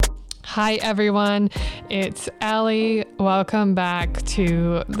Hi, everyone. It's Allie. Welcome back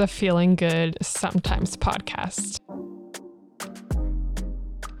to the Feeling Good Sometimes podcast.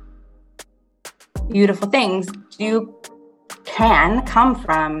 Beautiful things can come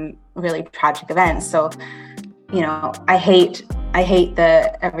from really tragic events. So, I hate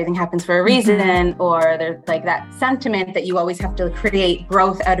the everything happens for a reason, or there's like that sentiment that you always have to create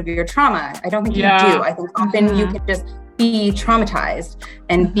growth out of your trauma. I don't think you do. I think often you can just be traumatized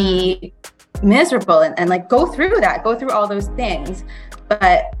and be miserable and like go through all those things.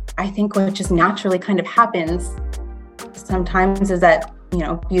 But I think what just naturally kind of happens sometimes is that,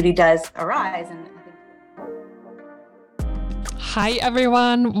 beauty does arise. And Hi,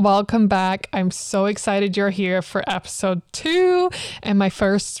 everyone. Welcome back. I'm so excited you're here for episode 2 and my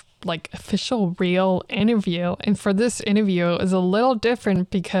first official real interview. And for this interview is a little different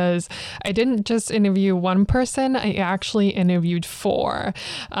because I didn't just interview one person, I actually interviewed 4.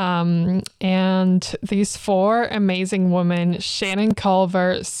 And these 4 amazing women, Shannon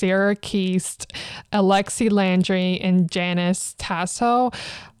Culver, Sarah Keast, Alexie Landry, and Janice Tasso,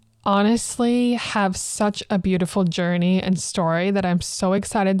 honestly have such a beautiful journey and story that I'm so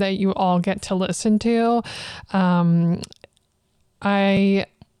excited that you all get to listen to.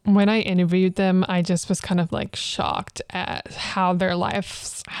 When I interviewed them, I just was kind of shocked at how their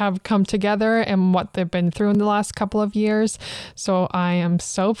lives have come together and what they've been through in the last couple of years. So I am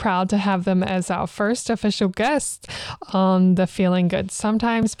so proud to have them as our first official guest on the Feeling Good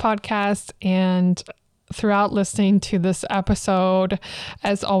Sometimes podcast. And throughout listening to this episode,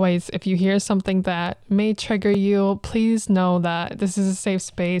 as always, if you hear something that may trigger you, please know that this is a safe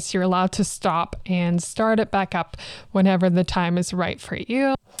space. You're allowed to stop and start it back up whenever the time is right for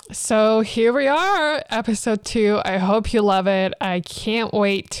you. So here we are, episode 2. I hope you love it. I can't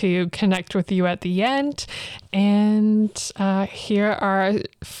wait to connect with you at the end. And here are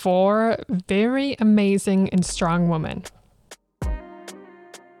 4 very amazing and strong women.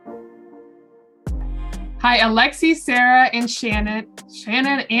 Hi, Alexie, Sarah, and Shannon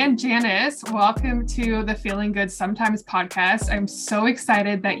and Janice. Welcome to the Feeling Good Sometimes podcast. I'm so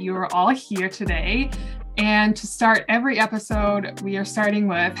excited that you are all here today. And to start every episode, we are starting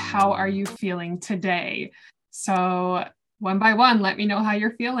with, how are you feeling today? So one by one, let me know how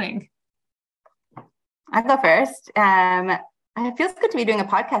you're feeling. I'll go first. It feels good to be doing a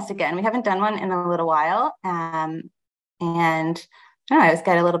podcast again. We haven't done one in a little while. And I don't know, I always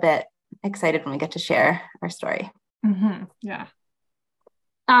get a little bit excited when we get to share our story. Mm-hmm. Yeah.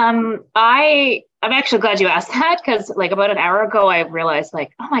 I'm actually glad you asked that, because about an hour ago, I realized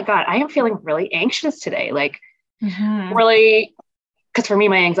oh my God, I am feeling really anxious today. Really, because for me,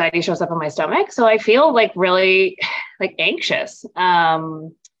 my anxiety shows up in my stomach. So I feel really anxious. But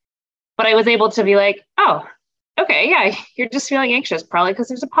I was able to be oh, okay. Yeah. You're just feeling anxious, probably because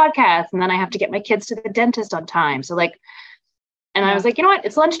there's a podcast and then I have to get my kids to the dentist on time. So I was you know what?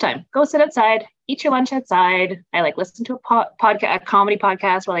 It's lunchtime. Go sit outside, eat your lunch outside. I listen to a comedy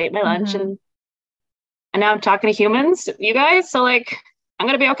podcast while I eat my lunch, and now I'm talking to humans, you guys. So I'm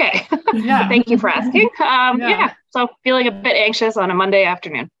gonna be okay. Yeah. Thank you for asking. So feeling a bit anxious on a Monday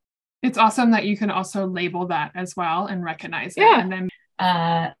afternoon. It's awesome that you can also label that as well and recognize it. Yeah. And then,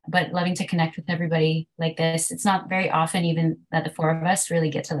 but loving to connect with everybody like this. It's not very often even that the 4 of us really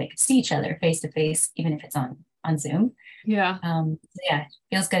get to see each other face to face, even if it's on Zoom. Yeah. It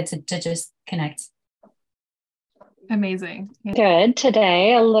feels good to just connect. Amazing. Good.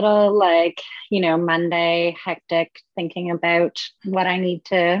 Today, a little Monday hectic, thinking about what I need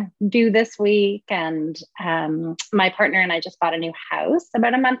to do this week. And my partner and I just bought a new house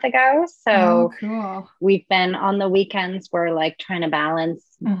about a month ago. So cool. We've been on the weekends, we're trying to balance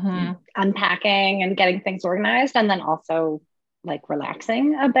unpacking and getting things organized, and then also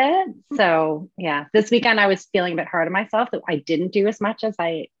relaxing a bit. So yeah, this weekend I was feeling a bit hard on myself that I didn't do as much as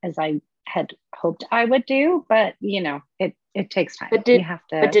I had hoped I would do, but it takes time. But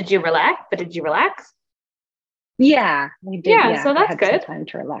did you relax? Yeah, we did. Yeah, so that's good. Some time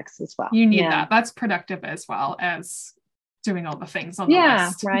to relax as well. You need that. That's productive as well as doing all the things on the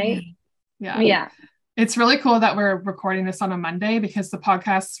list. Right. Yeah. It's really cool that we're recording this on a Monday, because the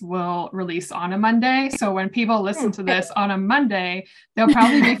podcast will release on a Monday. So when people listen to this on a Monday, they'll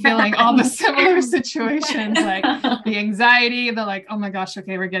probably be feeling all the similar situations, the anxiety, the oh my gosh,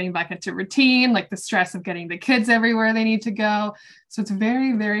 okay, we're getting back into routine, the stress of getting the kids everywhere they need to go. So it's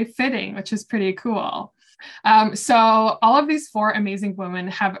very, very fitting, which is pretty cool. So all of these 4 amazing women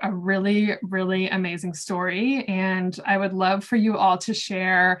have a really, really amazing story. And I would love for you all to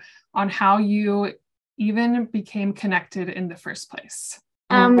share on how you even became connected in the first place.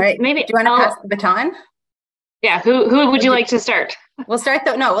 Right. Maybe do you want to pass the baton? Yeah. Who would you like to start? We'll start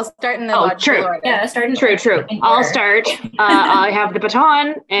in the logical order. Yeah, True. I'll start. I have the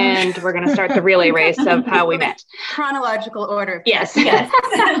baton, and we're going to start the relay race of how we met. Chronological order. Yes.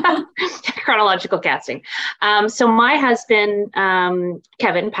 Chronological casting. So my husband,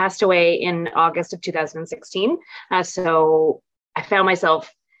 Kevin, passed away in August of 2016. So I found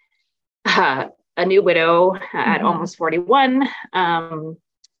myself a new widow at almost 41,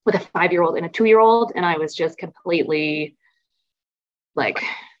 with a 5-year-old and a 2-year-old. And I was just completely like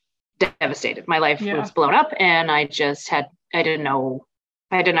devastated. My life was blown up, and I didn't know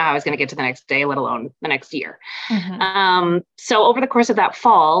how I was going to get to the next day, let alone the next year. So over the course of that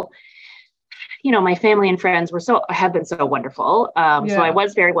fall, my family and friends have been so wonderful. So I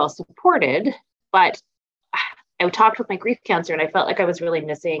was very well supported, but I talked with my grief counselor, and I felt like I was really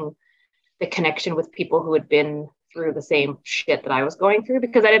missing the connection with people who had been through the same shit that I was going through,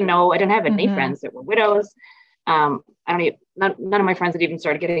 because I didn't have any friends that were widows. None of my friends had even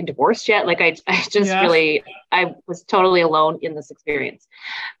started getting divorced yet. Like I was totally alone in this experience.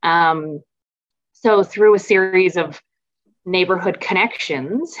 So through a series of neighborhood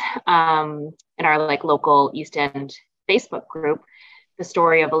connections, in our like local East End Facebook group, the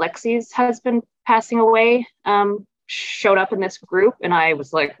story of Alexie's husband passing away, showed up in this group, and I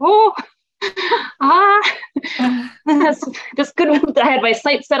was like, this good. I had my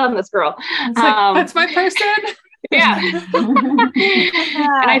sights set on this girl. That's my person. Yeah. And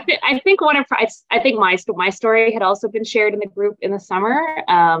I think my story had also been shared in the group in the summer.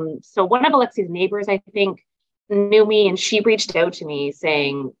 So one of Alexie's neighbors, I think, knew me, and she reached out to me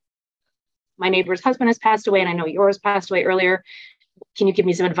saying, my neighbor's husband has passed away, and I know yours passed away earlier. Can you give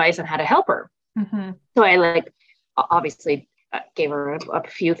me some advice on how to help her? So I obviously gave her a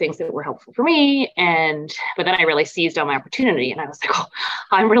few things that were helpful for me. But then I really seized on my opportunity, and I was like,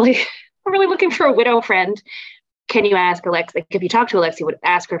 I'm really looking for a widow friend. Can you ask Alexie, like, if you talk to Alexie, would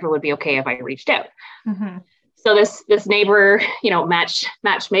ask her if it would be okay if I reached out? So this neighbor,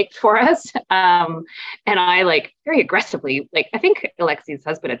 matchmaked for us. And I very aggressively, I think Alexie's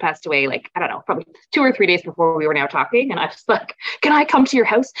husband had passed away, I don't know, probably 2 or 3 days before we were now talking. And I was like, can I come to your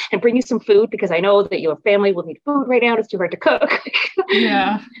house and bring you some food? Because I know that your family will need food right now. It's too hard to cook.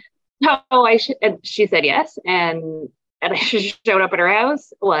 Yeah. And she said yes. And I showed up at her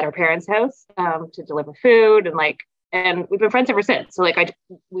house, at her parents' house, to deliver food, and we've been friends ever since. So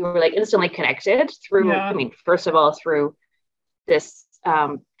we were instantly connected through, first of all, through this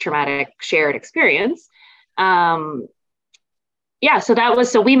traumatic shared experience. So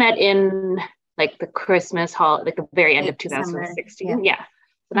we met in the Christmas the very end of 2016. Yeah.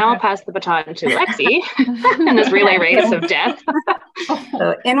 So now I'll pass the baton to Alexie in this relay race of death.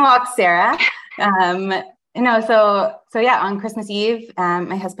 So in walks Sarah. On Christmas Eve,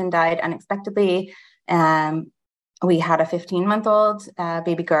 my husband died unexpectedly. We had a 15-month-old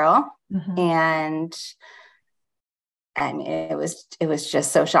baby girl, and it was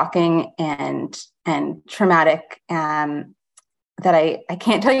just so shocking and traumatic that I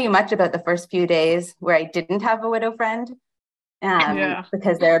can't tell you much about the first few days where I didn't have a widow friend,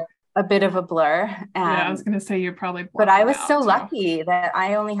 because they're a bit of a blur. I was going to say you're probably. But I was so lucky that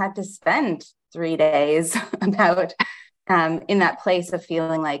I only had to spend 3 days about in that place of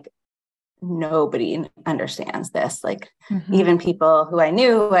feeling like nobody understands this. Even people who I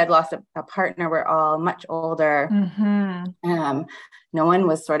knew who had lost a partner were all much older. No one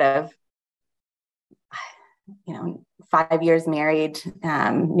was sort of, 5 years married,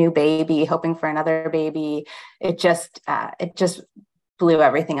 new baby, hoping for another baby. It just blew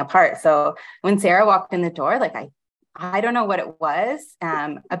everything apart. So when Sarah walked in the door, I don't know what it was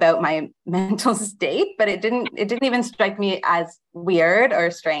about my mental state, but it didn't even strike me as weird or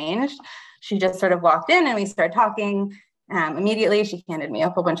strange. She just sort of walked in, and we started talking. Immediately, she handed me a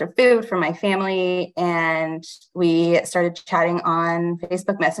whole bunch of food for my family, and we started chatting on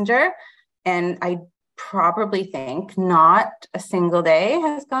Facebook Messenger. And I probably think not a single day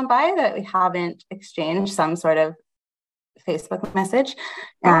has gone by that we haven't exchanged some sort of Facebook message.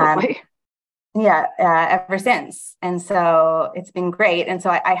 Ever since. And so it's been great. And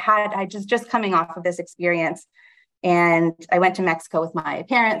so I just coming off of this experience, and I went to Mexico with my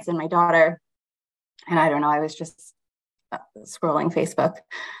parents and my daughter. And I don't know, I was just scrolling Facebook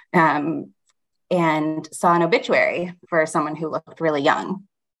and saw an obituary for someone who looked really young.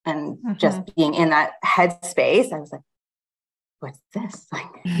 And just being in that headspace, I was like, what's this? Who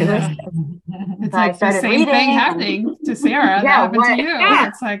is this? It's so the same thing happening to Sarah. That happened to you. Yeah.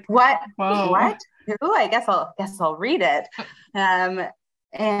 It's like, what? Whoa. What? Who? I guess I'll read it. And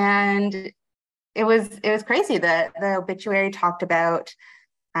it was crazy. The obituary talked about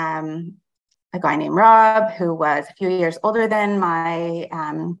a guy named Rob, who was a few years older than my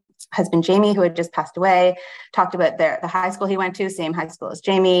husband, Jamie, who had just passed away, talked about the high school he went to, same high school as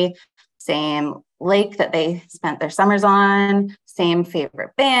Jamie, same lake that they spent their summers on, same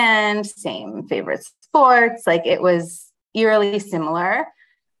favorite band, same favorite sports. Like it was eerily similar.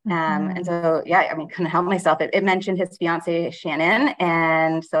 And so, yeah, I mean, couldn't help myself. It mentioned his fiance, Shannon.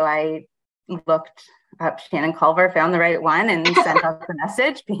 And so I looked up Shannon Culver, found the right one, and sent out the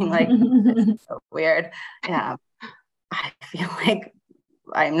message being like, this is so weird. Yeah. I feel like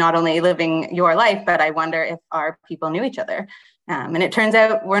I'm not only living your life, but I wonder if our people knew each other. And it turns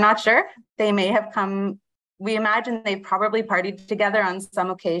out we're not sure. They may have come, we imagine they probably partied together on some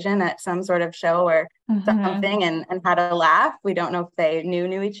occasion at some sort of show or something and had a laugh. We don't know if they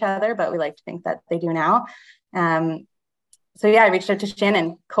knew each other, but we like to think that they do now. So yeah, I reached out to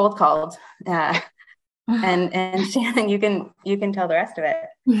Shannon, cold called, and Shannon, you can tell the rest of it.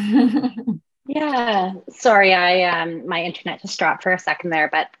 Yeah, sorry, I my internet just dropped for a second there,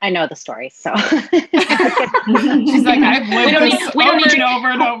 but I know the story, so. She's like, I've lived this over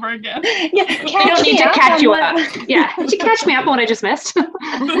and over again. Yeah, I don't need to catch you up. Yeah, did you catch me up on what I just missed?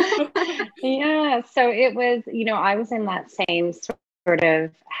 Yeah, so it was, I was in that same sort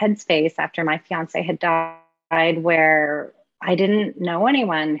of headspace after my fiance had died, where I didn't know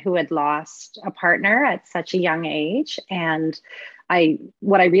anyone who had lost a partner at such a young age, and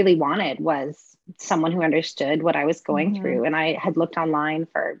what I really wanted was someone who understood what I was going through. And I had looked online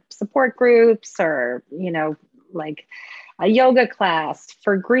for support groups or, like a yoga class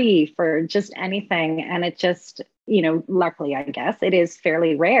for grief or just anything. And it just, luckily, I guess it is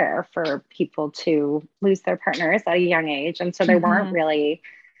fairly rare for people to lose their partners at a young age. And so there weren't really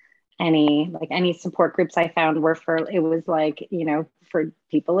any support groups I found were for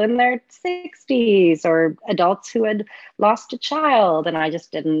people in their 60s or adults who had lost a child. And I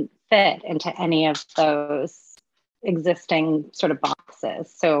just didn't fit into any of those existing sort of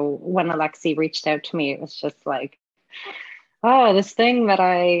boxes. So when Alexie reached out to me, it was just like, oh, this thing that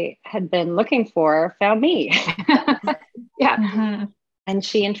I had been looking for found me. Yeah. And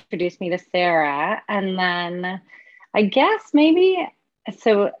she introduced me to Sarah. And then I guess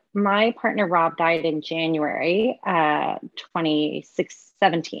so my partner, Rob, died in January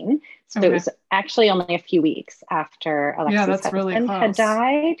 2017. So it was actually only a few weeks after Alexie's husband had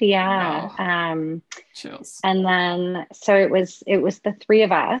died. Yeah. Wow. Chills. And then, so it was the three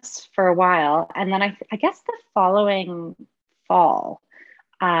of us for a while. And then I guess the following fall,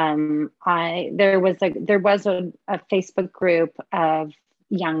 there was a Facebook group of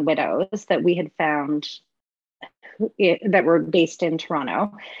young widows that we had found that were based in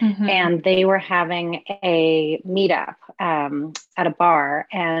Toronto, and they were having a meetup at a bar,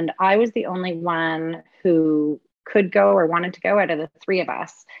 and I was the only one who could go or wanted to go out of the three of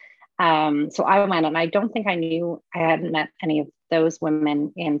us. So I went, and I don't think I hadn't met any of those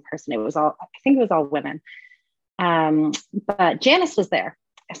women in person. I think it was all women. But Janice was there.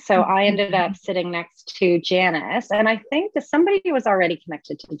 So I ended up sitting next to Janice, and I think that somebody was already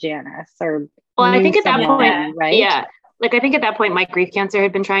connected to Janice, or I think at that point, right? Yeah. Like, I think at that point, my grief counselor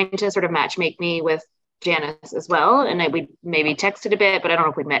had been trying to sort of matchmake me with Janice as well. And we maybe texted a bit, but I don't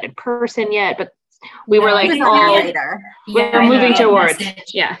know if we met in person yet, but we were like, we're moving towards,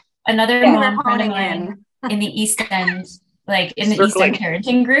 Another mom friend of mine in the East End, like in the East End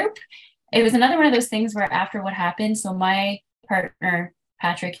parenting group. It was another one of those things where after what happened, so my partner,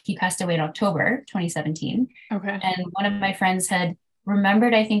 Patrick, he passed away in October 2017. Okay. And one of my friends had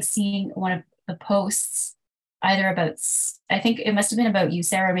remembered, I think, seeing one of the posts either about, I think it must have been about you,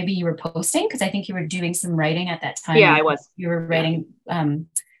 Sarah. Maybe you were posting, because I think you were doing some writing at that time. Yeah, I was. You were writing,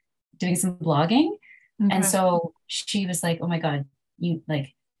 doing some blogging. And so she was like, oh my God, do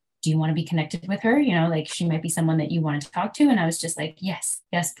you want to be connected with her? She might be someone that you wanted to talk to. And I was just like, yes,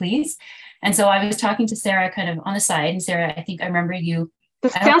 please. And so I was talking to Sarah kind of on the side, and Sarah, I think I remember you.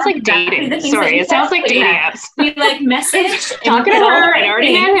 This sounds like dating. Sorry, it sounds like dating apps. We messaged. Talking to her, I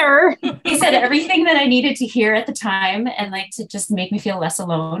already met her. He said everything that I needed to hear at the time, and to just make me feel less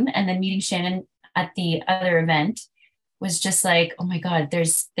alone. And then meeting Shannon at the other event was just like, oh my God,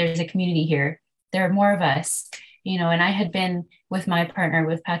 there's a community here. There are more of us, and I had been with my partner,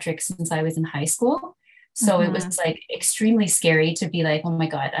 with Patrick, since I was in high school. So it was extremely scary to be like, oh my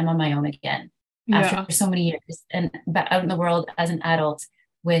God, I'm on my own again. After so many years and out in the world as an adult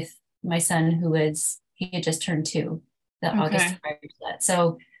with my son, he had just turned 2 August prior to that.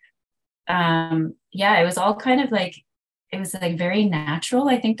 So it was all kind of it was very natural.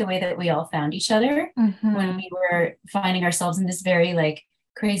 I think the way that we all found each other when we were finding ourselves in this very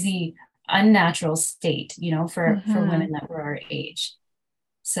crazy, unnatural state, for women that were our age.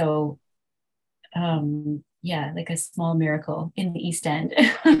 So yeah, like a small miracle in the East End.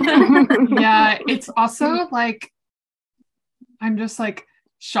 Yeah, it's also like, I'm just like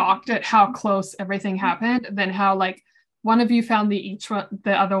shocked at how close everything happened, then how like one of you found the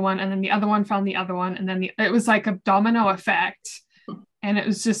other one, and then the other one found the other one, and then it was like a domino effect, and it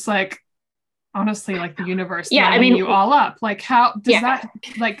was just like, honestly, like the universe lining you all up. Like, how does that,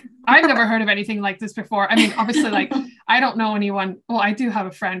 like, I've never heard of anything like this before. I mean, obviously, like, I don't know anyone. Well, I do have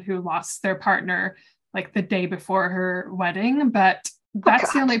a friend who lost their partner like the day before her wedding, but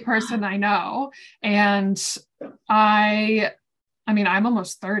that's the only person I know. And I mean, I'm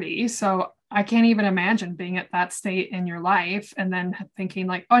almost 30, so I can't even imagine being at that state in your life and then thinking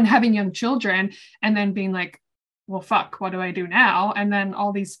like, oh, and having young children and then being like, well, fuck, what do I do now? And then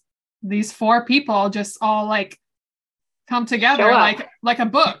all these 4 people just all like come together like a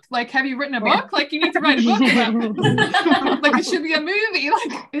book. Like, have you written a book? Like, you need to write a book about like it should be a movie.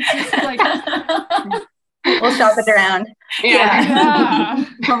 Like, it's just like we'll shop it around. Yeah.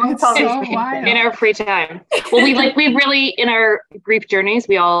 It's so wild. In our free time. Well, we really, in our grief journeys,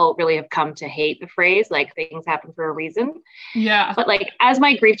 we all really have come to hate the phrase, like, things happen for a reason. Yeah. But like, as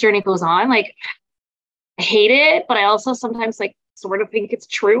my grief journey goes on, like, I hate it, but I also sometimes like sort of think it's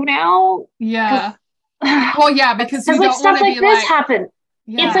true now. Yeah. Well, yeah, because you like don't stuff like this happen.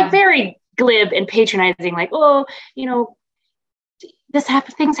 Yeah. It's like very glib and patronizing, like, oh, you know,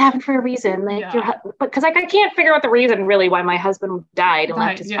 things happen for a reason. Like, because like I can't figure out the reason really why my husband died and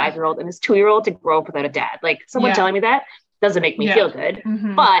left his 5-year-old and his 2-year-old to grow up without a dad. Like, someone telling me that doesn't make me feel good.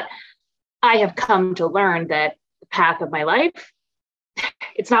 Mm-hmm. But I have come to learn that the path of my life,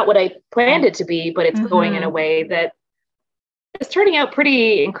 it's not what I planned it to be, but it's going in a way that is turning out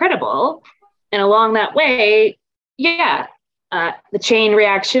pretty incredible. And along that way, the chain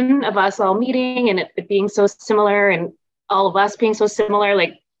reaction of us all meeting and it being so similar and all of us being so similar,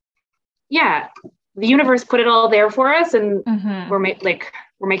 like, the universe put it all there for us, and we're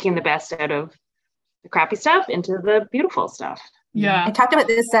making the best out of the crappy stuff into the beautiful stuff. Yeah, I talked about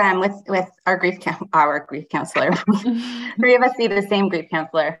this with our grief counselor. 3 of us see the same grief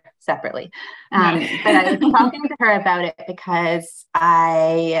counselor separately, but I was talking to her about it because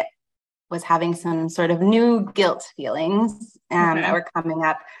I was having some sort of new guilt feelings that were coming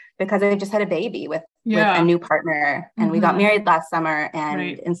up because I just had a baby with a new partner, and we got married last summer, and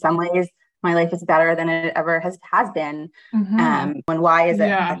in some ways my life is better than it ever has been. And why is it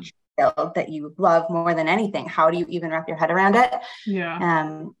a child that you love more than anything? How do you even wrap your head around it?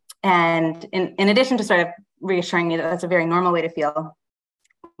 And in addition to sort of reassuring me that that's a very normal way to feel,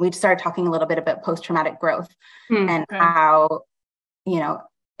 we started talking a little bit about post-traumatic growth and how, you know,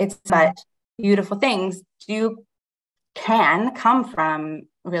 it's that beautiful things can come from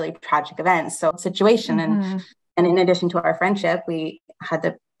really tragic events. So situation. And in addition to our friendship, we had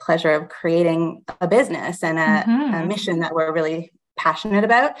the pleasure of creating a business and a mission that we're really passionate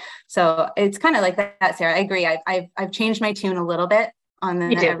about. So it's kind of like that, Sarah. I agree. I've changed my tune a little bit on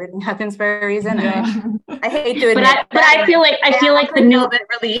the everything happens for a reason. I hate to admit but I feel like the new bit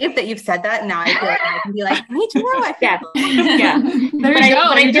relieved that you've said that. Now I feel like I can be like, me too. I feel there you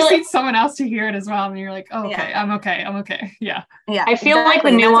go. You just need someone else to hear it as well, and you're like, oh, okay, I'm okay. Yeah. I feel like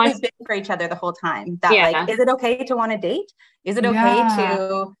the nuance we've been for each other the whole time. That like, is it okay to want to date? Is it okay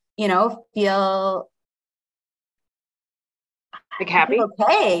to, you know, feel like happy?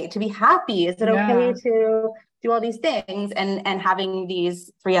 Okay to be happy? Is it okay to do all these things? And having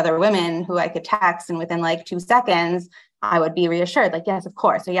these 3 other women who I could text, and within like 2 seconds I would be reassured, like, yes, of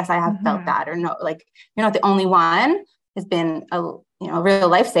course, or yes, I have felt that, or no, like, you're not the only one. Has been a real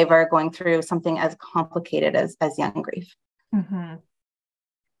lifesaver going through something as complicated as young grief.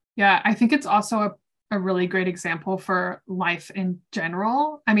 Yeah, I think it's also a really great example for life in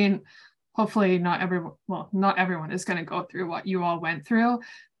general. I mean, hopefully not everyone is going to go through what you all went through,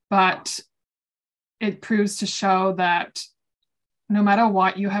 but it proves to show that no matter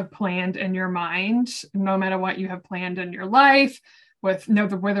what you have planned in your mind, no matter what you have planned in your life,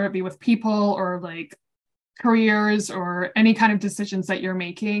 whether it be with people or like careers or any kind of decisions that you're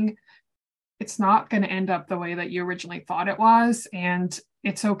making, it's not going to end up the way that you originally thought it was. And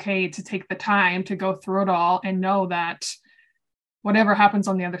it's okay to take the time to go through it all and know that whatever happens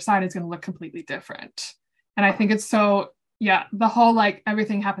on the other side is going to look completely different. And I think it's so, the whole like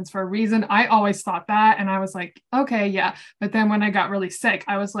everything happens for a reason. I always thought that, and I was like, okay, but then when I got really sick,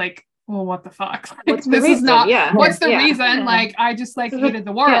 I was like, well, what the fuck? What's the reason? What's the reason? Like, I just like hated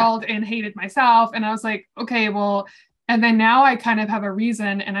the world and hated myself, and I was like, okay, well, and then now I kind of have a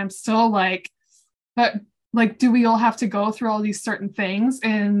reason, and I'm still like, but like, do we all have to go through all these certain things?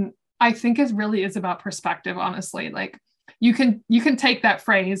 And I think it really is about perspective, honestly. Like, you can take that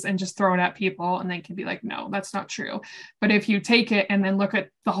phrase and just throw it at people and they can be like, no, that's not true. But if you take it and then look at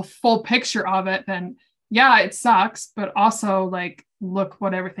the full picture of it, then yeah, it sucks, but also like, look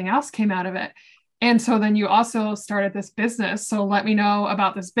what everything else came out of it. And so then you also started this business. So let me know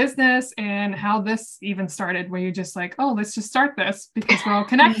about this business and how this even started. Were you just like, oh, let's just start this because we're all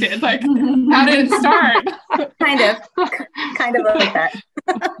connected? Like, how did it start? kind of like that.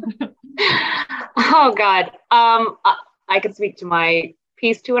 Oh God. I could speak to my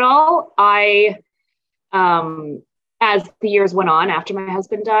piece to it all. As the years went on after my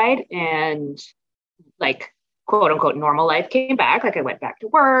husband died and like quote unquote normal life came back, like I went back to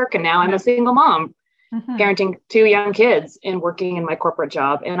work and now I'm a single mom, parenting 2 young kids and working in my corporate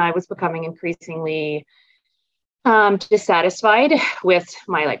job. And I was becoming increasingly dissatisfied with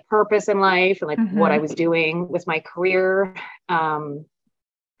my like purpose in life and like what I was doing with my career.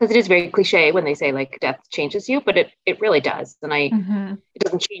 Because it is very cliche when they say like death changes you, but it really does. And it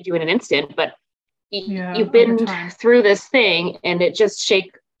doesn't change you in an instant, but you've been through this thing and it just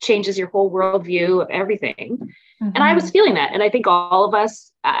changes your whole worldview of everything. And I was feeling that. And I think all of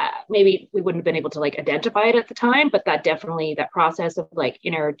us, maybe we wouldn't have been able to like identify it at the time, but that definitely that process of like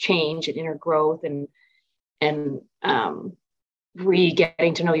inner change and inner growth and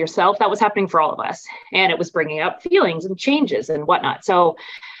getting to know yourself, that was happening for all of us. And it was bringing up feelings and changes and whatnot. So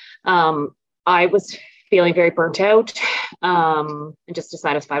I was feeling very burnt out and just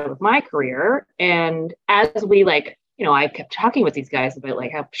dissatisfied with my career. And as we like, you know, I kept talking with these guys about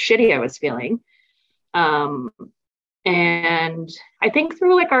like how shitty I was feeling. And I think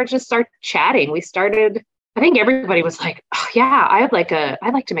through like our chatting, I think everybody was like, oh yeah, I'd like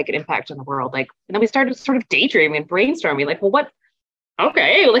to make an impact on the world. Like, and then we started sort of daydreaming and brainstorming like, well, what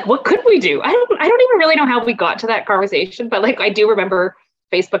could we do? I don't even really know how we got to that conversation, but like, I do remember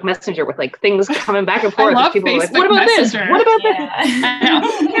Facebook Messenger with like things coming back and forth. I love people Facebook were like, what about Messenger. this? What about that?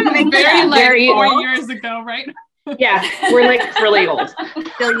 I know. Very 4 years ago, right? Yeah, we're like really old.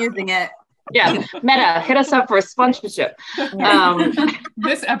 Still using it. Yeah, Meta, hit us up for a sponsorship.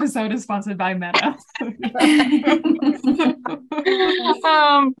 This episode is sponsored by Meta.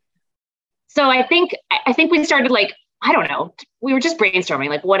 So I think we started like, I don't know, we were just brainstorming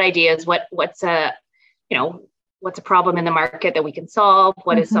like what ideas, what's a problem in the market that we can solve?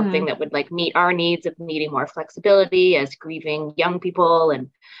 What is something that would like meet our needs of needing more flexibility as grieving young people?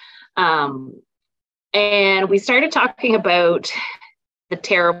 And we started talking about the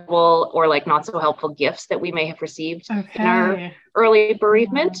terrible or like not so helpful gifts that we may have received in our early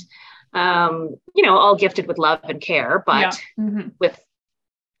bereavement. All gifted with love and care, but with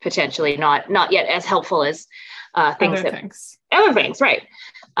potentially not yet as helpful as other things, right?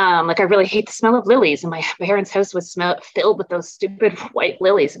 Like I really hate the smell of lilies, and my parents' house was filled with those stupid white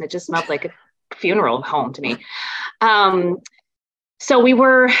lilies, and it just smelled like a funeral home to me. So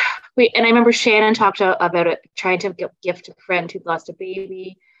and I remember Shannon talked about it, trying to gift a friend who'd lost a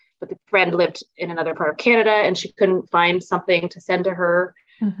baby, but the friend lived in another part of Canada and she couldn't find something to send to her.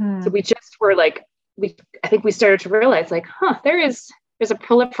 So we just were like, I think we started to realize like, there's a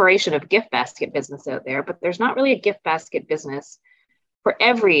proliferation of gift basket business out there, but there's not really a gift basket business for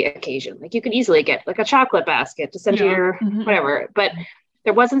every occasion. Like you could easily get like a chocolate basket to send to your whatever, but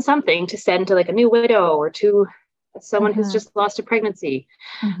there wasn't something to send to like a new widow or to someone who's just lost a pregnancy.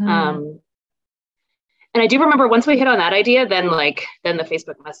 And I do remember once we hit on that idea, then the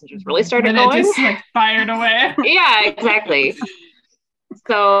Facebook messengers really started going. It just like fired away. Yeah, exactly.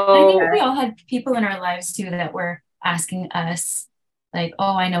 So I think we all had people in our lives too that were asking us like,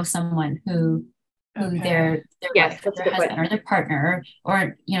 oh, I know someone who their wife, or their husband or their partner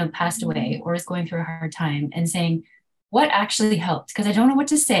or passed away or is going through a hard time, and saying what actually helped, because I don't know what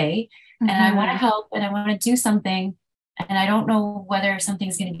to say. And I want to help and I want to do something. And I don't know whether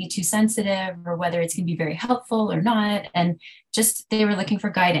something's going to be too sensitive or whether it's going to be very helpful or not. And just, they were looking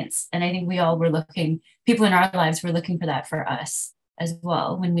for guidance. And I think we all were people in our lives were looking for that for us as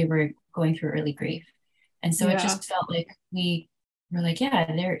well when we were going through early grief. And so it just felt like we were like,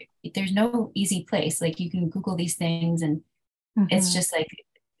 there's no easy place. Like you can Google these things and it's just like,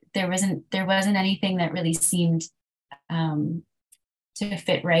 there wasn't anything that really seemed, to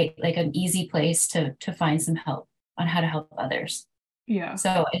fit right, like an easy place to find some help on how to help others. Yeah.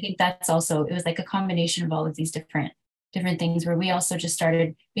 So I think that's also, it was like a combination of all of these different things where we also just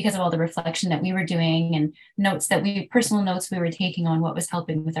started, because of all the reflection that we were doing and personal notes we were taking on what was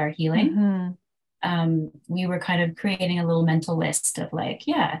helping with our healing. We were kind of creating a little mental list of like,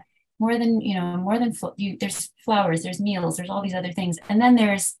 there's flowers, there's meals, there's all these other things. And then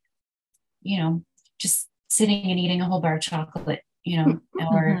there's, just sitting and eating a whole bar of chocolate,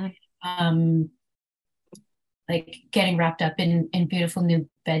 or like getting wrapped up in beautiful new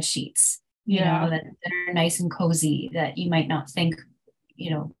bed sheets, you know, that are nice and cozy, that you might not think,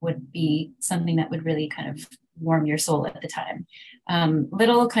 you know, would be something that would really kind of warm your soul at the time.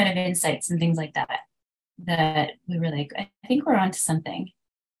 Little kind of insights and things like that we were like, I think we're onto something,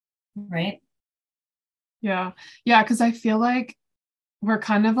 right? Yeah. Yeah. Cause I feel like we're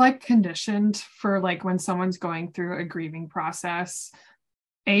kind of like conditioned for like when someone's going through a grieving process,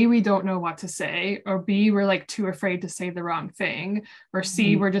 A, we don't know what to say, or B, we're like too afraid to say the wrong thing, or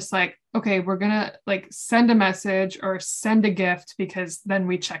C, we're just like, okay, we're gonna like send a message or send a gift because then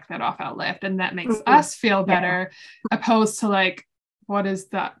we check that off our list and that makes us feel better, opposed to like, what is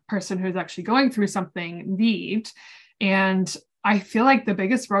that person who's actually going through something need? And I feel like the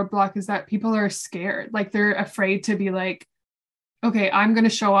biggest roadblock is that people are scared. Like they're afraid to be like, okay, I'm going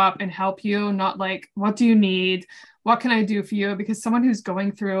to show up and help you, not like, what do you need? What can I do for you? Because someone who's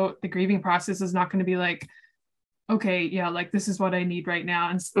going through the grieving process is not going to be like, okay, yeah, like this is what I need right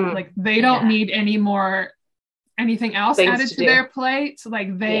now. And like, they don't need anything else added to their plate. So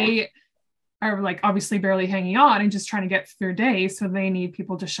like they are like obviously barely hanging on and just trying to get through their day. So they need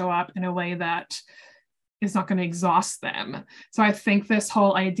people to show up in a way that is not going to exhaust them. So I think this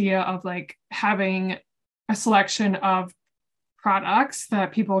whole idea of like having a selection of products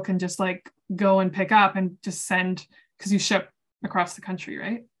that people can just like go and pick up and just send, because you ship across the country,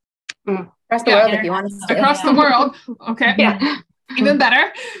 right? Across the world if you want to. Across the world. Okay. Even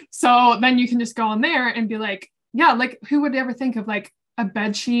better. So then you can just go on there and be like, yeah, like who would ever think of like a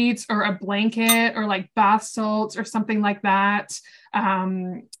bed sheets or a blanket or like bath salts or something like that?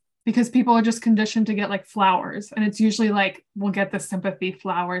 Because people are just conditioned to get like flowers, and it's usually like we'll get the sympathy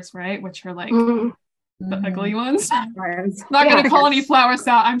flowers, right? Which are like the ugly ones. Not going to call any flowers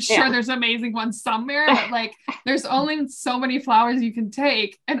out. I'm sure there's amazing ones somewhere, but like there's only so many flowers you can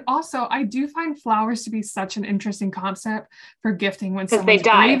take. And also I do find flowers to be such an interesting concept for gifting when someone's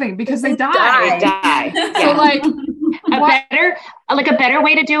grieving, because they die. So like a better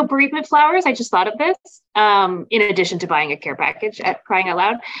way to do bereavement flowers, I just thought of this, in addition to buying a care package at Crying Out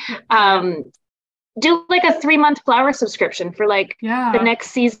Loud, do like a 3-month flower subscription for like the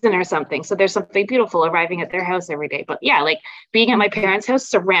next season or something. So there's something beautiful arriving at their house every day. But yeah, like being at my parents' house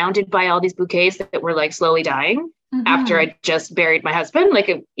surrounded by all these bouquets that were like slowly dying after I just buried my husband. Like,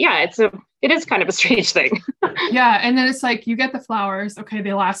 it is kind of a strange thing. And then it's like, you get the flowers. Okay.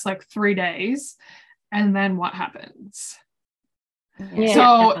 They last like 3 days. And then what happens?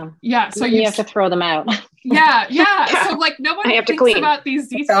 So you have to throw them out. So like nobody thinks about these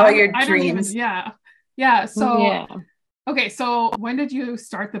details. All your dreams. Okay, so when did you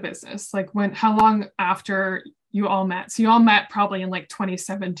start the business? Like how long after you all met? So you all met probably in like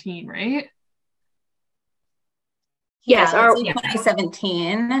 2017, right? Yes,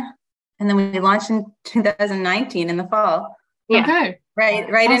 2017. And then we launched in 2019 in the fall. Yeah. Okay.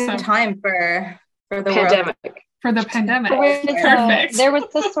 Right awesome. In time for the pandemic. For the pandemic. Perfect. There was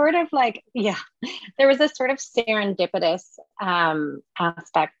this sort of serendipitous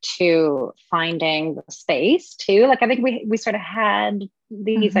aspect to finding the space too. Like I think we sort of had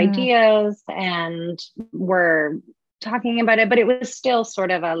these ideas and were talking about it, but it was still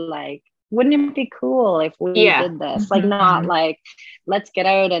sort of a like, wouldn't it be cool if we did this? Like not like, let's get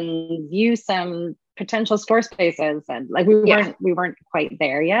out and view some potential store spaces, and like we weren't quite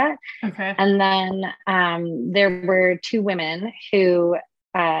there yet. Okay. And then there were 2 women who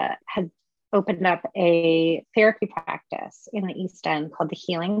had opened up a therapy practice in the East End called the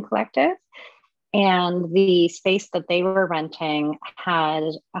Healing Collective, and the space that they were renting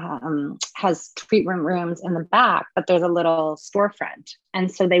has treatment rooms in the back, but there's a little storefront,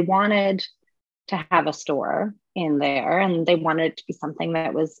 and so they wanted to have a store in there, and they wanted it to be something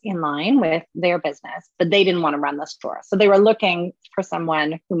that was in line with their business, but they didn't want to run the store. So they were looking for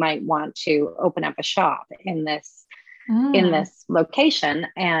someone who might want to open up a shop in this location.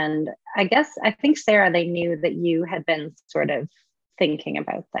 And I think Sarah, they knew that you had been sort of thinking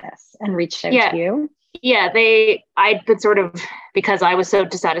about this and reached out to you. Yeah, I'd been sort of, because I was so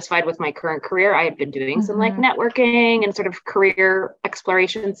dissatisfied with my current career, I had been doing some like networking and sort of career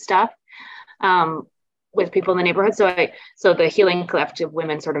exploration stuff with people in the neighborhood. So the Healing Collective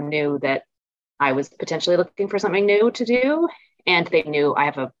women sort of knew that I was potentially looking for something new to do. And they knew I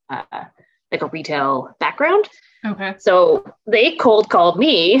have a retail background. Okay. So they cold called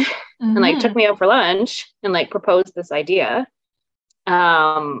me and like took me out for lunch and like proposed this idea.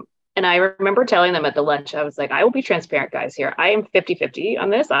 And I remember telling them at the lunch, I was like, I will be transparent, guys, here. I am 50-50 on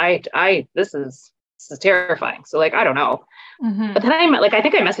this. This is terrifying. So like, I don't know. But then I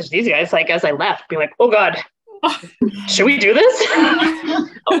think I messaged these guys, like, as I left, be like, oh God, should we do this?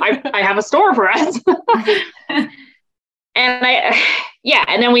 I have a store for us. And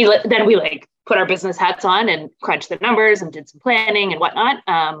and then we like put our business hats on and crunched the numbers and did some planning and whatnot.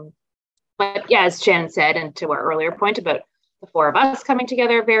 But yeah, as Shannon said, and to our earlier point about the four of us coming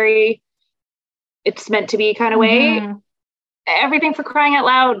together, it's meant to be kind of way. Everything for Crying Out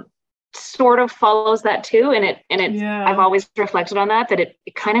Loud sort of follows that too. And I've always reflected on that it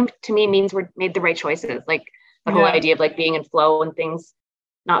kind of, to me, means we're made the right choices. Like the whole idea of like being in flow and things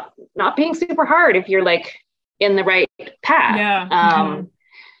not being super hard if you're like in the right path.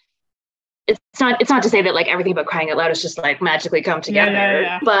 It's not to say that like everything about Crying Out Loud is just like magically come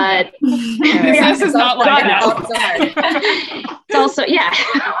together, but this is not like that. It's also,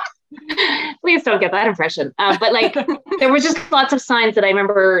 please don't get that impression. But like, there were just lots of signs that I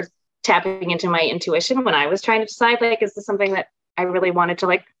remember tapping into my intuition when I was trying to decide, like, is this something that I really wanted to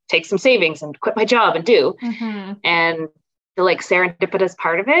like take some savings and quit my job and do? And the like serendipitous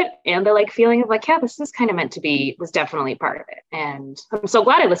part of it and the like feeling of like, yeah, this is kind of meant to be, was definitely part of it. And I'm so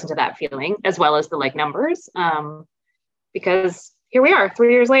glad I listened to that feeling as well as the like numbers, because here we are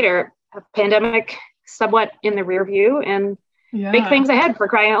 3 years later, a pandemic somewhat in the rear view and big things ahead for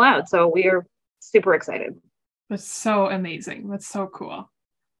Crying Out Loud. So we are super excited. That's so amazing. That's so cool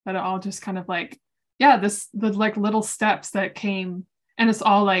that it all just kind of like, the like little steps that came, and it's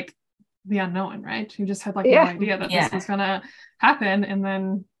all like the unknown, right? You just had like no idea that this was gonna happen, and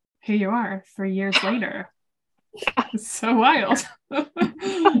then here you are 3 years later. It's so wild.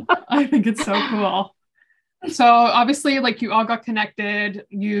 I think it's so cool. So obviously, like, you all got connected.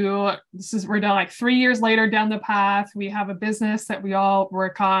 We're down like 3 years later down the path. We have a business that we all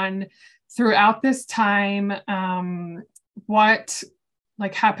work on. Throughout this time, what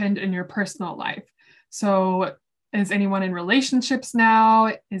like happened in your personal life? So is anyone in relationships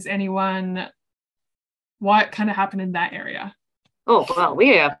now? What kind of happened in that area? Oh, well, we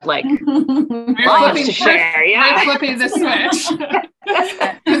have like lots to share. We're flipping the switch.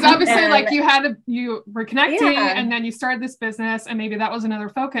 Because obviously, like, you were connecting and then you started this business, and maybe that was another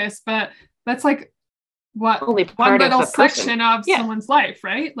focus, but that's like only one little section of someone's life,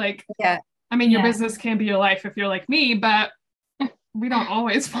 right? Like, I mean, your business can be your life if you're like me, but we don't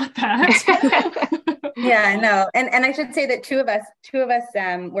always want that. Yeah, no. And I should say that two of us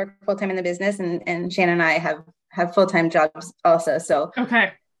work full-time in the business, and Shannon and I have full-time jobs also. So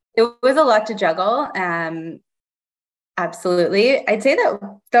it was a lot to juggle. Absolutely. I'd say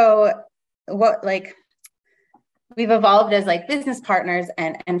that though, we've evolved as like business partners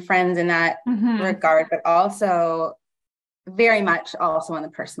and friends in that regard, but also very much also on the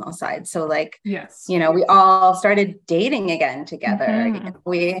personal side. So like, we all started dating again together.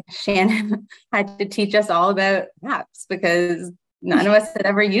 Shannon had to teach us all about apps because none of us had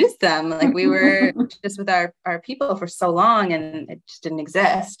ever used them. Like, we were just with our people for so long and it just didn't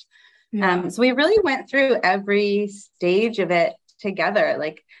exist. So we really went through every stage of it together.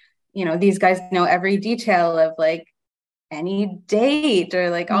 Like, these guys know every detail of like any date or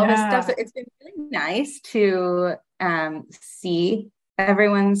like all this stuff. So it's been really nice to see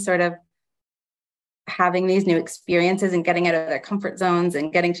everyone sort of having these new experiences and getting out of their comfort zones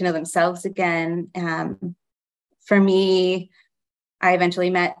and getting to know themselves again. For me, I eventually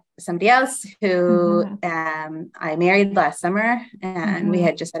met somebody else who I married last summer, and we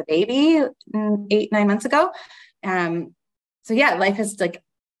had just had a baby 8-9 months ago. So life is like,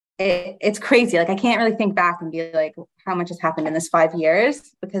 it's crazy. Like, I can't really think back and be like, how much has happened in this 5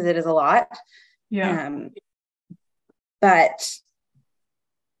 years, because it is a lot. But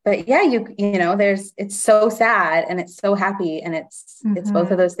it's so sad and it's so happy, and it's both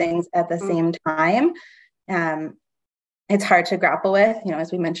of those things at the same time. It's hard to grapple with,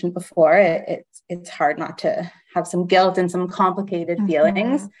 as we mentioned before. It's hard not to have some guilt and some complicated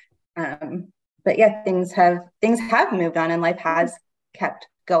feelings. But things have moved on, and life has kept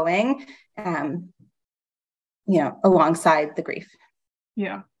going, alongside the grief.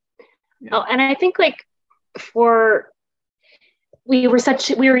 Oh, and I think like we were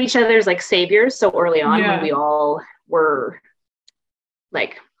each other's like saviors so early on when we all were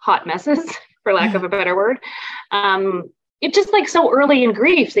like hot messes, for lack of a better word. It's just like so early in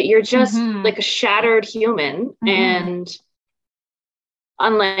grief that you're just like a shattered human, and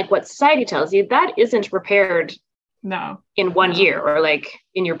unlike what society tells you, that isn't repaired in 1 year, or like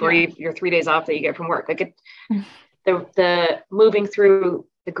in your 3 days off that you get from work. Like the moving through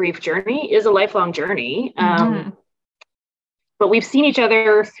the grief journey is a lifelong journey. But we've seen each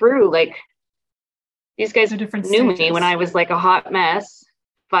other through, like, these guys knew me when I was like a hot mess,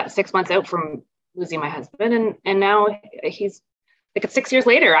 about 6 months out from losing my husband, and now he's like it's 6 years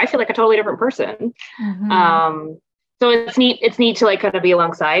later, I feel like a totally different person. So it's neat to like kind of be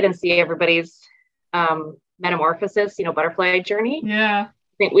alongside and see everybody's metamorphosis, butterfly journey. Yeah.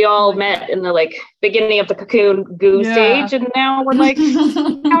 I think we all met in the like beginning of the cocoon goo stage, and now we're like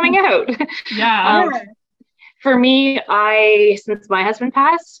coming out. Yeah. For me, since my husband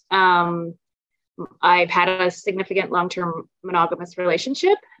passed, I've had a significant long-term monogamous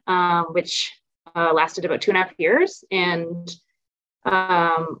relationship, which lasted about 2.5 years, and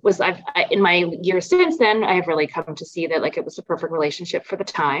in my years since then, I've really come to see that like it was the perfect relationship for the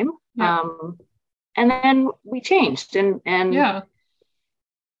time. Yeah. And then we changed and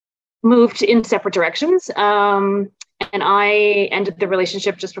moved in separate directions. And I ended the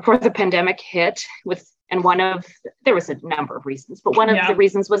relationship just before the pandemic hit there was a number of reasons, but one of the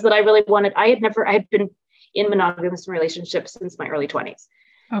reasons was that I had been in monogamous relationships since my early 20s.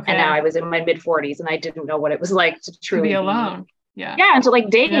 Okay. And now I was in my mid 40s and I didn't know what it was like to truly be alone. Yeah. And to like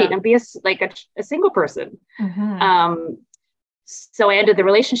date and be a single person. So I ended the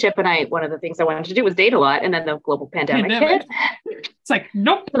relationship, and one of the things I wanted to do was date a lot, and then the global pandemic hit. It's like,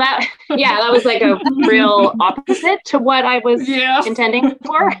 nope. So that was like a real opposite to what I was intending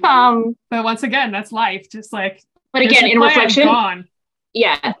for. But once again, that's life. Just like, but again, in reflection,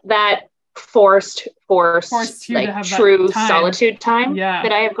 that forced like true solitude time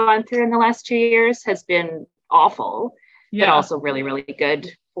that I have gone through in the last 2 years has been awful, but also really, really good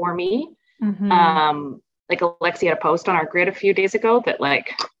for me. Like Alexie had a post on our grid a few days ago that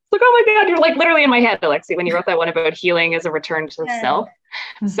like, oh my God, you're like literally in my head, Alexie, when you wrote that one about healing as a return to self.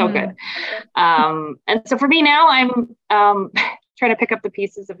 So good. And so for me now, I'm trying to pick up the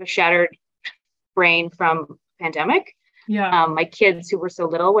pieces of a shattered brain from pandemic. My kids who were so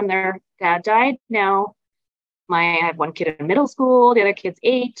little when their dad died, now I have one kid in middle school, the other kid's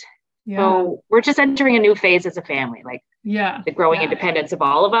 8. So we're just entering a new phase as a family, like the growing independence of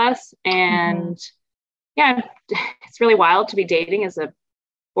all of us. And it's really wild to be dating as a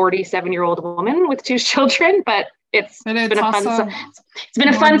 47-year-old woman with 2 children, but it's been a fun summer,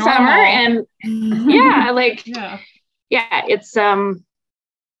 and it's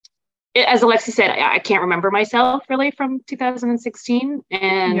as Alexie said, I can't remember myself really from 2016,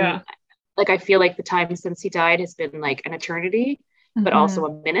 and like I feel like the time since he died has been like an eternity, but also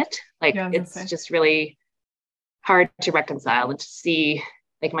a minute. Like it's just really hard to reconcile and to see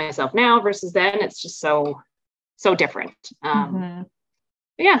like myself now versus then. It's just so different.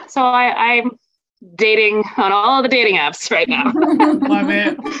 So I'm dating on all the dating apps right now. Love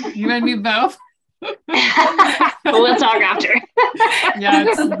it. You and me both. We'll talk after.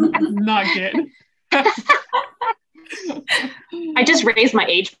 It's not good. I just raised my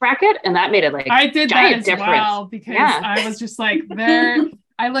age bracket, and that made it like I did giant that as difference. Well, because I was just like,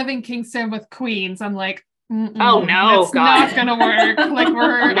 I live in Kingston with Queens. I'm like, oh no, it's not gonna work. Like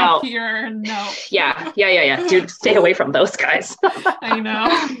we're up here. No. Yeah. Dude, stay away from those guys. I know.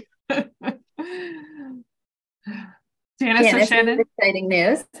 Janice or Shannon? Exciting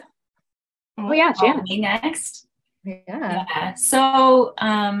news. Oh yeah, Janice. Me next. Yeah. So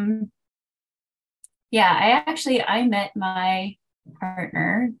I met my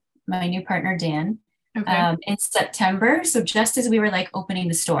new partner Dan in September. So just as we were like opening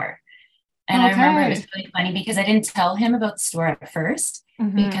the store. And I remember it was really funny because I didn't tell him about the store at first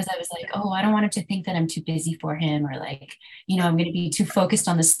because I was like, I don't want him to think that I'm too busy for him, or like, I'm going to be too focused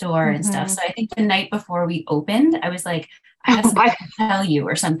on the store and stuff. So I think the night before we opened, I was like, I have something to tell you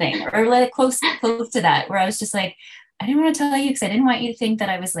or something, or like close to that, where I was just like, I didn't want to tell you because I didn't want you to think that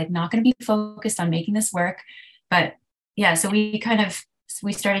I was like not going to be focused on making this work. But so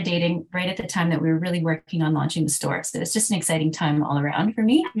we started dating right at the time that we were really working on launching the store. So it's just an exciting time all around for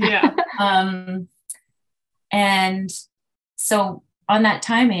me. Yeah. And so on that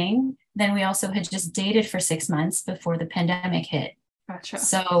timing, then we also had just dated for 6 months before the pandemic hit. Gotcha.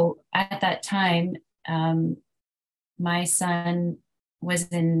 So at that time, my son was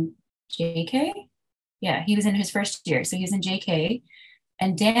in JK. Yeah, he was in his first year. So he was in JK.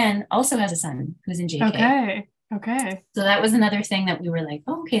 And Dan also has a son who's in JK. Okay. So that was another thing that we were like,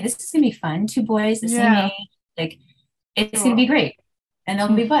 okay, this is going to be fun. 2 boys, the same age. Like, it's going to be great. And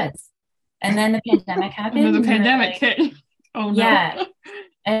they'll be buds. And then the pandemic happened. And then the pandemic hit. Oh, no. Yeah.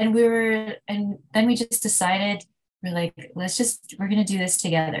 And then we just decided, we're like, we're going to do this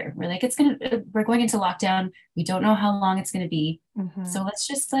together. We're like, we're going into lockdown. We don't know how long it's going to be. So let's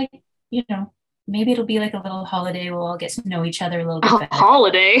just like, maybe it'll be like a little holiday. We'll all get to know each other a little bit better.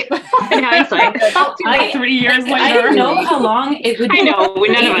 Holiday? In hindsight. Like 3 years later. I didn't know how long it would be. I know.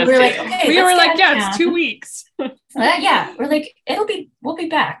 None of us we were did. like, okay, we were like, it's 2 weeks. We're like, we'll be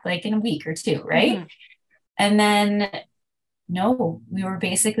back like in a week or 2, right? And then no, we were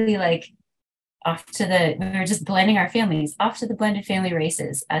basically like we were just blending our families off to the blended family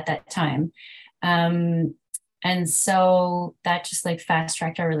races at that time. And so that just like fast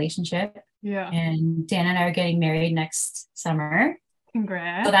tracked our relationship. Yeah. And Dan and I are getting married next summer.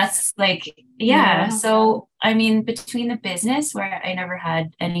 Congrats. So that's like, yeah. So, I mean, between the business where I never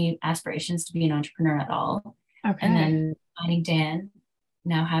had any aspirations to be an entrepreneur at all. Okay. And then finding Dan,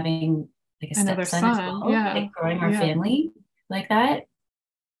 now having like a Another stepson as son. well, Yeah. like growing our family like that.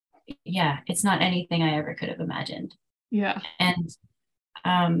 Yeah. It's not anything I ever could have imagined. Yeah. And,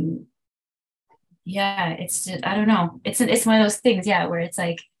 yeah, it's just, I don't know. It's one of those things, yeah, where it's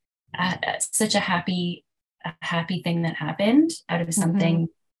like such a happy thing that happened out of something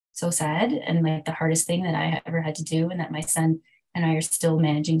so sad, and like the hardest thing that I ever had to do, and that my son and I are still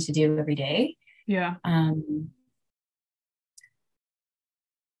managing to do every day. Yeah.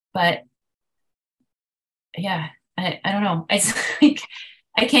 But yeah, I don't know. It's like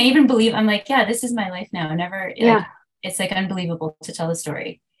I can't even believe, I'm like, yeah, this is my life now. Never, like, it's like unbelievable to tell the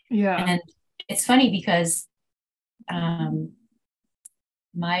story. Yeah. And it's funny because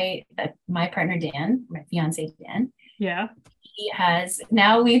my partner Dan, my fiance Dan, he has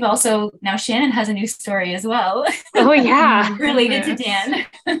now Shannon has a new story as well. Oh yeah. Related to Dan.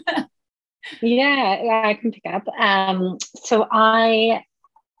 Yeah, I can pick up. So I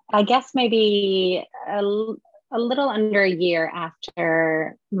guess maybe a little under a year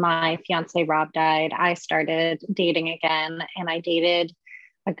after my fiance Rob died, I started dating again, and I dated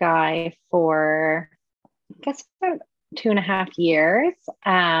a guy for, I guess, about 2.5 years.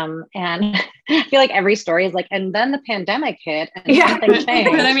 And I feel like every story is like, and then the pandemic hit and something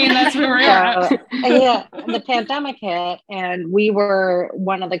changed. But I mean, that's where we're at. Yeah, the pandemic hit, and we were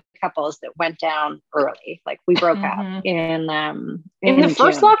one of the couples that went down early. Like we broke up in the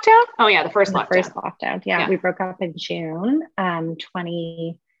first June. lockdown. Oh yeah, the first lockdown. Yeah, we broke up in June,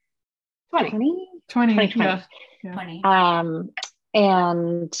 2020. 20. Yeah.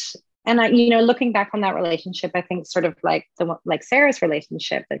 And I, looking back on that relationship, I think sort of like Sarah's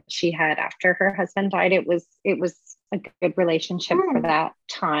relationship that she had after her husband died, it was a good relationship for that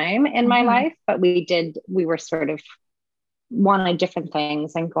time in my life, but we were sort of wanted different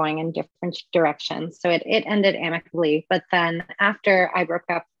things and going in different directions. So it ended amicably. But then after I broke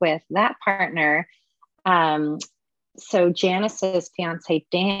up with that partner, so Janice's fiance,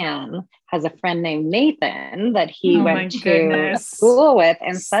 Dan, has a friend named Nathan that he went to school with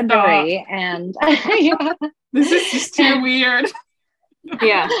in Sudbury. And this is just too weird.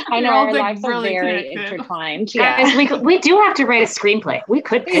 Yeah. I know, our lives are very intertwined. Yeah. We do have to write a screenplay. We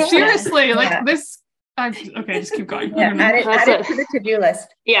could seriously like this. Okay, just keep going. Yeah, add it to the to-do list.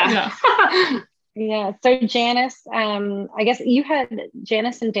 Yeah. Yeah. So Janice, I guess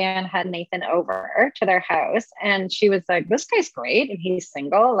Janice and Dan had Nathan over to their house, and she was like, this guy's great and he's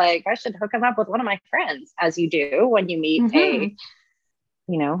single. Like, I should hook him up with one of my friends, as you do when you meet a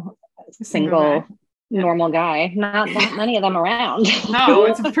single normal guy. Not that many of them around. No,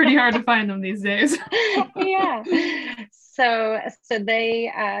 it's pretty hard to find them these days. Yeah. So they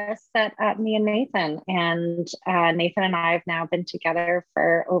set up me and Nathan, and Nathan and I have now been together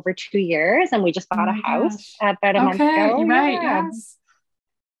for over 2 years, and we just bought a house about a month ago. Right. Yes.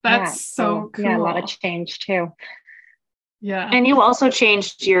 That's so cool. Yeah, a lot of change too. Yeah. And you also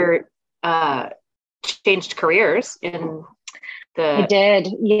changed your changed careers in the. I did.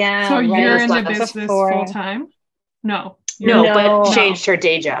 Yeah. So you're in the business full time? No. But changed her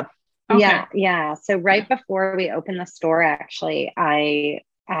day job. Okay. Yeah. So right before we opened the store, actually, I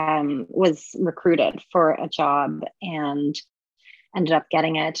was recruited for a job and ended up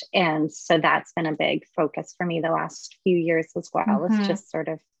getting it. And so that's been a big focus for me the last few years as well, is just sort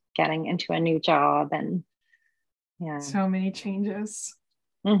of getting into a new job. And so many changes.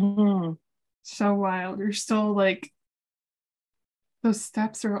 So wild. You're still like, those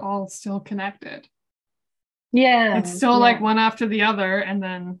steps are all still connected. Yeah. It's still like one after the other, and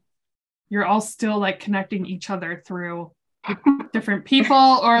then you're all still like connecting each other through different people,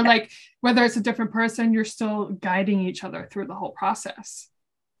 or like whether it's a different person, you're still guiding each other through the whole process.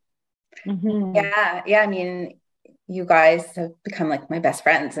 Yeah. I mean, you guys have become like my best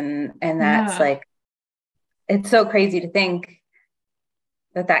friends, and that's like, it's so crazy to think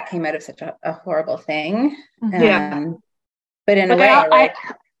that came out of such a horrible thing. But in a way,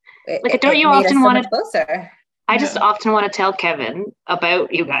 don't you often want to closer? I just often want to tell Kevin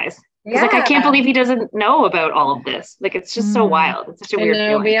about you guys. Because I can't believe he doesn't know about all of this. Like, it's just so wild. It's such a weird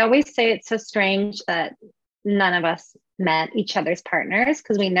feeling. We always say it's so strange that none of us met each other's partners,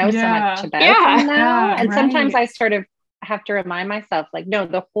 because we know so much about them now. And sometimes I sort of have to remind myself, like, no,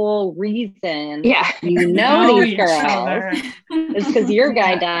 the whole reason you know these girls is because your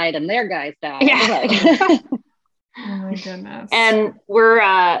guy died and their guys died. Yeah. Like, oh my goodness. And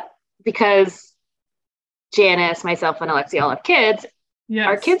we're because Janice, myself, and Alexie all have kids. Yes.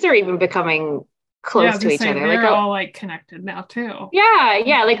 Our kids are even becoming close to each other. They're all like connected now too.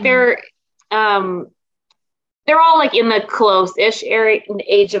 Yeah. Like they're all like in the close-ish area in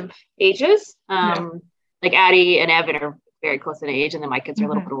ages. Like Addie and Evan are very close in age, and then my kids are a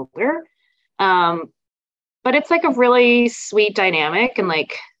little bit older. But it's like a really sweet dynamic, and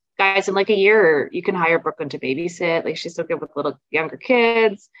like guys, in like a year you can hire Brooklyn to babysit. Like she's so good with little younger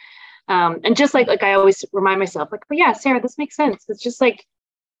kids. And just like I always remind myself, like, but yeah, Sarah, this makes sense. It's just like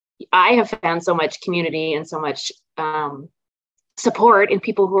I have found so much community and so much support in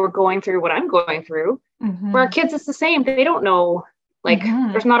people who are going through what I'm going through. For our kids, it's the same. They don't know, like,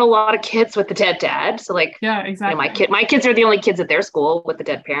 there's not a lot of kids with the dead dad. So like, yeah, exactly. You know, my kids are the only kids at their school with the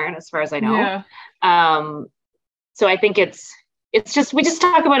dead parent, as far as I know. Yeah. So I think it's just, we just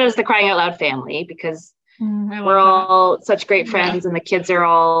talk about it as the Crying Out Loud family, because we're all such great friends, and the kids are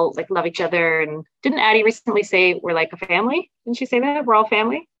all like love each other. And didn't Addie recently say we're like a family? Didn't she say that we're all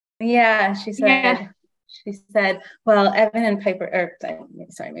family? Yeah, she said. Yeah. She said, "Well, Evan and Piper." Or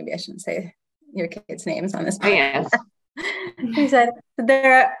sorry, maybe I shouldn't say your kids' names on this podcast. She said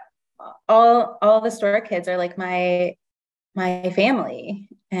they're all the store kids are like my family,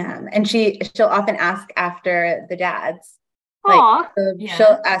 and she'll often ask after the dads. Like,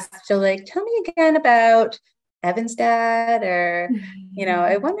 she'll like, tell me again about Evan's dad, or, you know,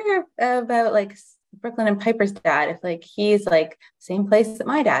 I wonder about like Brooklyn and Piper's dad, if like he's like same place that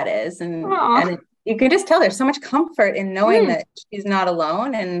my dad is. And you can just tell there's so much comfort in knowing that she's not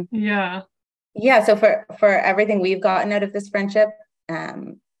alone. And so for everything we've gotten out of this friendship,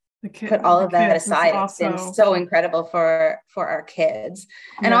 put all of that aside, it's been so incredible for our kids,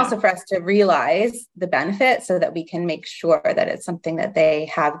 and also for us to realize the benefit, so that we can make sure that it's something that they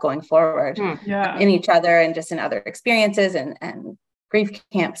have going forward in each other, and just in other experiences and grief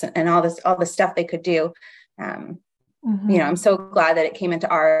camps and all the stuff they could do. You know, I'm so glad that it came into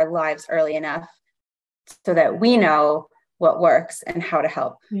our lives early enough, so that we know what works and how to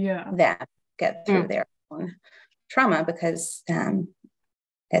help them get through their own trauma, because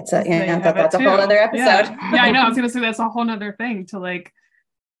it's that's a whole other episode. Yeah, I know. I was gonna say that's a whole other thing to like.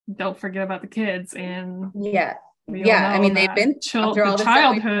 Don't forget about the kids, and I mean, they've been through all the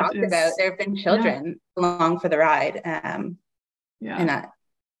stuff we've talked about. There have been children along for the ride, and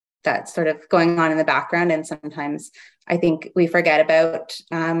that's sort of going on in the background. And sometimes I think we forget about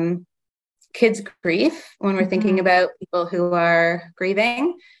kids' grief when we're thinking about people who are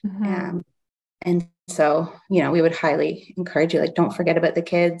grieving, and so, you know, we would highly encourage you, like, don't forget about the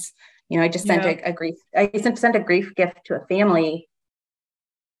kids. You know, I just sent a grief gift to a family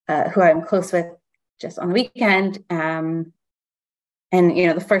who I'm close with just on the weekend. And, you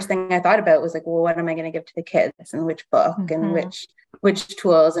know, the first thing I thought about was like, well, what am I going to give to the kids, and which book and which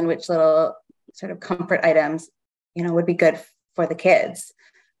tools and which little sort of comfort items, you know, would be good for the kids.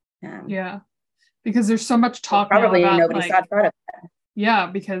 Because there's so much talk probably now about, nobody thought of that. Yeah,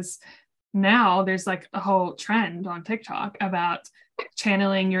 because now there's like a whole trend on TikTok about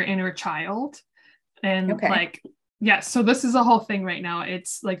channeling your inner child, and so this is a whole thing right now.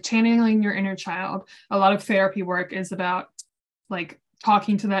 It's like channeling your inner child. A lot of therapy work is about like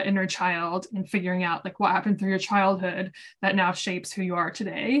talking to that inner child and figuring out like what happened through your childhood that now shapes who you are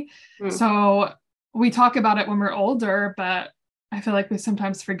today. So we talk about it when we're older, but I feel like we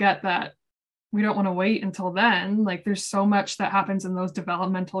sometimes forget that we don't want to wait until then. Like there's so much that happens in those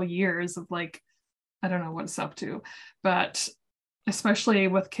developmental years of like, I don't know what it's up to, but especially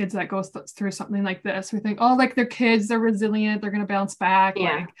with kids that goes through something like this, we think, oh, like they're kids, they're resilient, they're going to bounce back,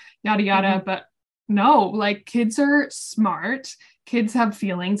 like yada, yada. But no, like kids are smart. Kids have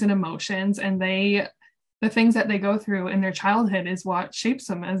feelings and emotions, and the things that they go through in their childhood is what shapes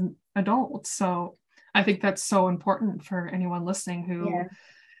them as adults. So I think that's so important for anyone listening who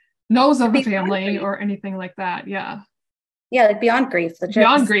knows of a family or anything like that. Like beyond grief,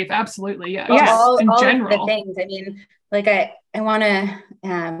 beyond grief, absolutely. All in general, of the things. I mean, like I want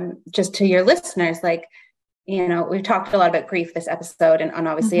to just to your listeners, like, you know, we've talked a lot about grief this episode, and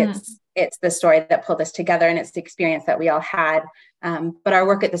obviously it's the story that pulled us together, and it's the experience that we all had. But our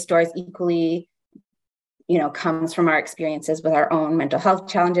work at the store is equally, you know, comes from our experiences with our own mental health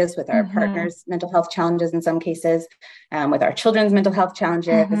challenges, with our partners' mental health challenges in some cases, with our children's mental health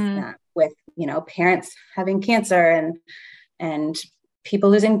challenges, with, you know, parents having cancer and people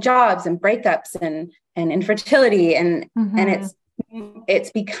losing jobs and breakups and infertility. And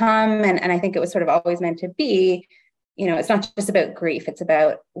it's become, and I think it was sort of always meant to be, it's not just about grief. It's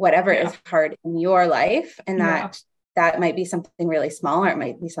about whatever is hard in your life. And that might be something really small, or it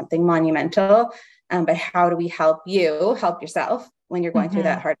might be something monumental. But how do we help you help yourself when you're going through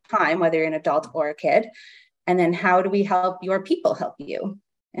that hard time, whether you're an adult or a kid? And then how do we help your people help you?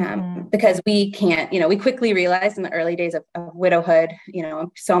 Because we can't, we quickly realized in the early days of widowhood,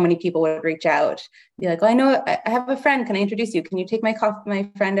 so many people would reach out, be like, I know I have a friend. Can I introduce you? Can you take my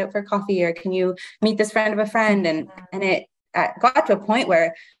friend out for coffee? Or can you meet this friend of a friend? And it got to a point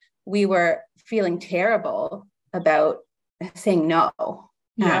where we were feeling terrible about saying no.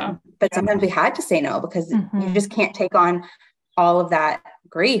 But sometimes we had to say no, because you just can't take on all of that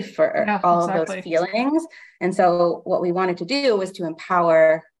grief or all of those feelings. And so what we wanted to do was to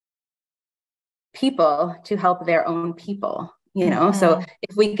empower people to help their own people, so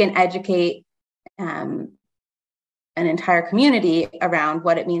if we can educate an entire community around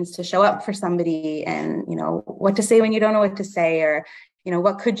what it means to show up for somebody, and, what to say when you don't know what to say, or,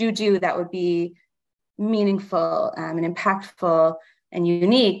 what could you do that would be meaningful and impactful and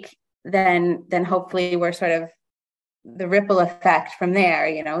unique, then hopefully we're sort of the ripple effect from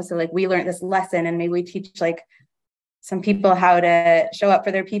there, so like we learned this lesson, and maybe we teach like some people how to show up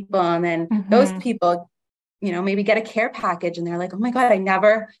for their people, and then those people, maybe get a care package, and they're like, oh my God, I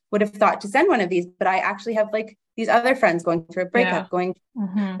never would have thought to send one of these, but I actually have like these other friends going through a breakup, going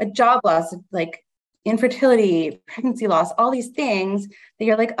through a job loss, like infertility, pregnancy loss, all these things that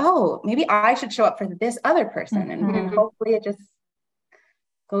you're like, oh, maybe I should show up for this other person. And hopefully it just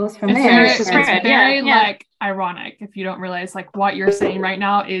goes from there. It's very like ironic if you don't realize like what you're saying right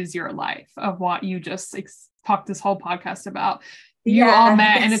now is your life of what you just talked this whole podcast about. You all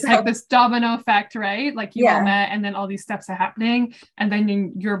met, and it's like this domino effect, right? Like you all met, and then all these steps are happening, and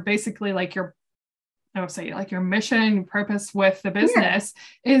then you're basically like I would say like your mission, purpose with the business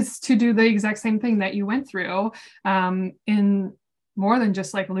is to do the exact same thing that you went through, in more than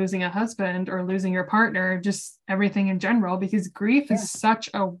just like losing a husband or losing your partner, just everything in general, because grief is such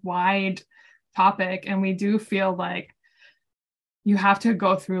a wide topic. And we do feel like you have to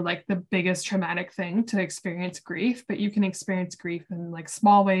go through like the biggest traumatic thing to experience grief, but you can experience grief in like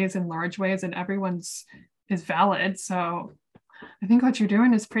small ways and large ways, and everyone's is valid. So I think what you're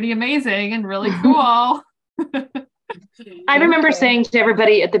doing is pretty amazing and really cool. I remember saying to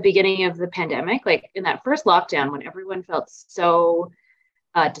everybody at the beginning of the pandemic, like in that first lockdown, when everyone felt so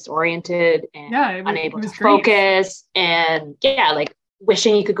disoriented and unable to focus, and like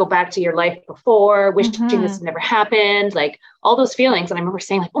wishing you could go back to your life before, wishing this had never happened, like all those feelings. And I remember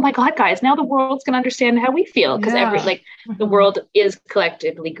saying like, oh my God, guys, now the world's going to understand how we feel. Because the world is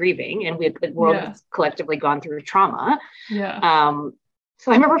collectively grieving, and the world has collectively gone through trauma.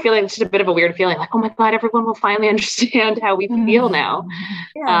 So I remember feeling just a bit of a weird feeling like, oh my God, everyone will finally understand how we feel now.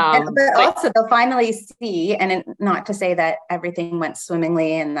 But also they'll finally see, and not to say that everything went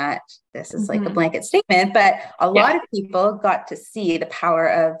swimmingly and that this is like a blanket statement, but a lot of people got to see the power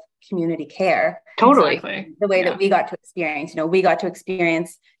of community care. Totally. The way that we got to experience, we got to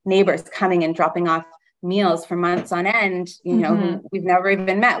experience neighbors coming and dropping off meals for months on end, who we've never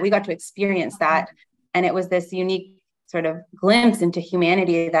even met. We got to experience that. And it was this unique sort of glimpse into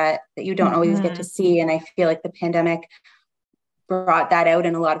humanity that you don't always get to see. And I feel like the pandemic brought that out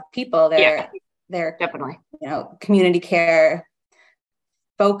in a lot of people. Their definitely, community care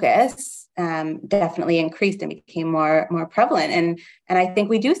focus definitely increased and became more prevalent. And I think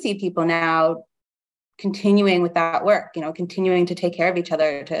we do see people now continuing with that work, continuing to take care of each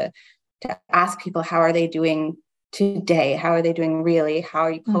other, to ask people, how are they doing today? How are they doing really? How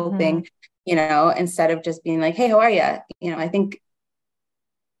are you coping? Instead of just being like, hey, how are you? I think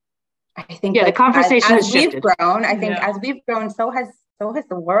the conversation as we've grown, I think as we've grown, so has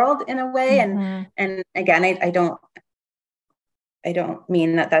the world in a way. And again, I don't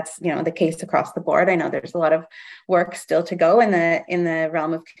mean that that's, the case across the board. I know there's a lot of work still to go in the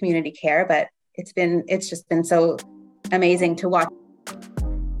realm of community care, but it's just been so amazing to watch.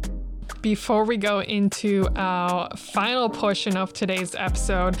 Before we go into our final portion of today's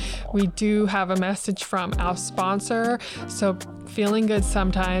episode, we do have a message from our sponsor. So Feeling Good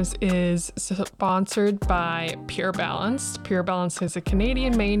Sometimes is sponsored by Pure Balance. Pure Balance is a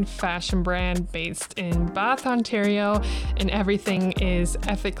Canadian-made fashion brand based in Bath, Ontario, and everything is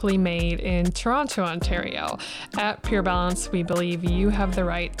ethically made in Toronto, Ontario. At Pure Balance, we believe you have the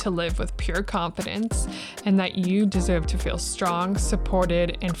right to live with pure confidence and that you deserve to feel strong,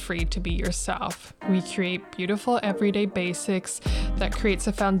 supported, and free to be yourself. We create beautiful everyday basics that creates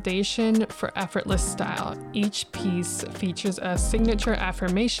a foundation for effortless style. Each piece features a signature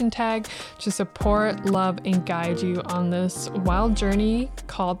affirmation tag to support, love, and guide you on this wild journey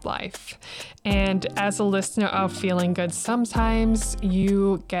called life. And as a listener of Feeling Good Sometimes,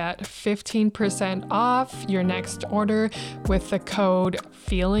 you get 15% off your next order with the code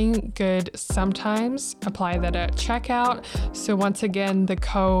Feeling Good Sometimes. Apply that at checkout. So once again, the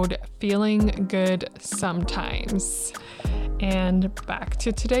code Feeling Good Sometimes. And back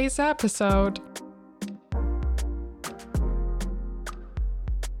to today's episode.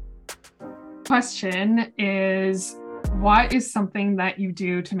 Question is, what is something that you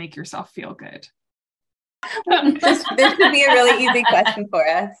do to make yourself feel good? This could be a really easy question for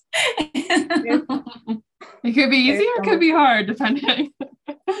us. It could be easy or it could be hard, depending.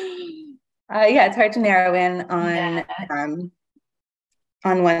 Yeah, it's hard to narrow in on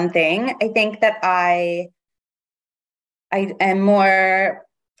one thing. I think that I am more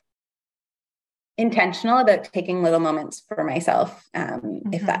intentional about taking little moments for myself.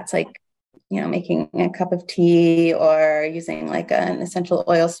 If that's like, making a cup of tea or using like an essential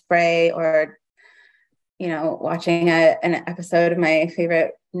oil spray or, watching an episode of my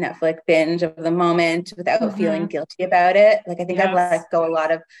favorite Netflix binge of the moment without feeling guilty about it. Like, I think I've let go a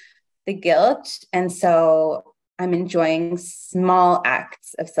lot of the guilt. And so I'm enjoying small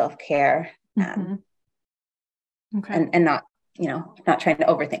acts of self-care and not, not trying to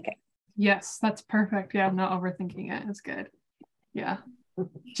overthink it. Yes, that's perfect. Yeah, not overthinking it is good. Yeah.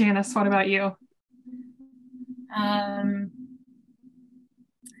 Janice, what about you?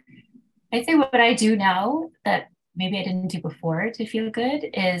 I'd say what I do now that maybe I didn't do before to feel good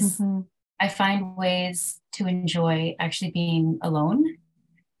is I find ways to enjoy actually being alone.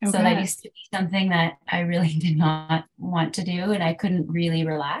 Okay. So that used to be something that I really did not want to do and I couldn't really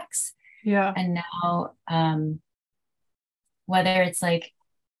relax. Yeah. And now, whether it's like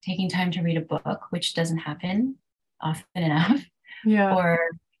taking time to read a book, which doesn't happen often enough, or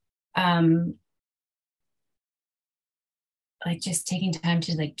like just taking time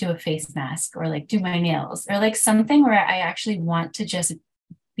to like do a face mask or like do my nails or like something where I actually want to just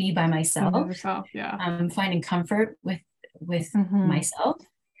be by myself. Finding comfort with myself,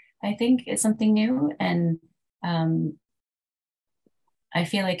 I think is something new. And I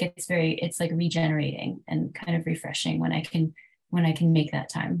feel like it's like regenerating and kind of refreshing when I can make that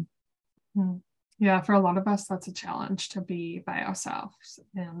time. Yeah, for a lot of us, that's a challenge to be by ourselves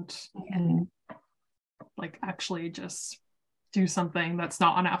and like actually just do something that's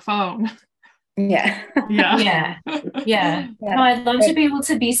not on our phone. Yeah. No, I'd love to be able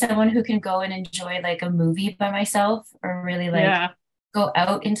to be someone who can go and enjoy like a movie by myself or really like go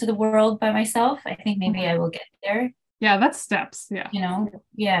out into the world by myself. I think maybe I will get there. Yeah, that's steps. Yeah.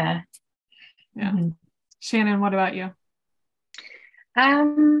 Yeah. Shannon, what about you? I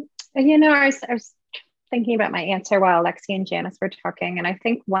was thinking about my answer while Alexie and Janice were talking. And I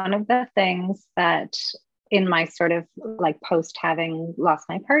think one of the things that in my sort of like post having lost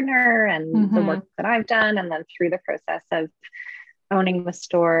my partner and the work that I've done, and then through the process of owning the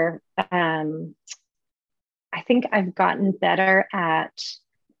store, I think I've gotten better at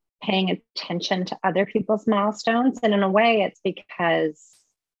paying attention to other people's milestones. And in a way, it's because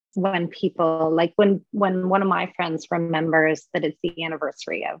when people like when one of my friends remembers that it's the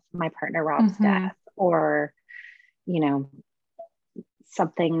anniversary of my partner Rob's death, or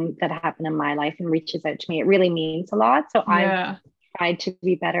something that happened in my life and reaches out to me, it really means a lot. So I've tried to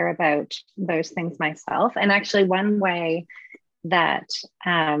be better about those things myself. And actually one way that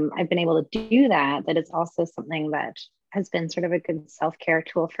I've been able to do that is also something that has been sort of a good self-care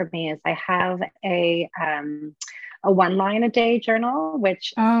tool for me is I have a one line a day journal,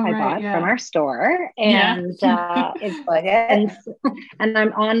 which I bought from our store, and it's like and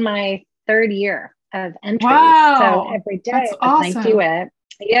I'm on my 3rd year of entries. So every day as I do it,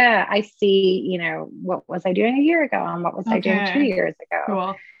 I see, what was I doing a year ago and what was I doing 2 years ago.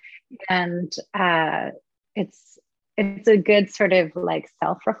 Cool. And it's a good sort of like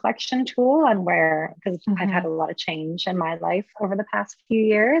self-reflection tool on where, because I've had a lot of change in my life over the past few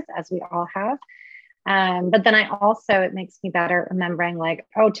years, as we all have. But then it makes me better remembering like,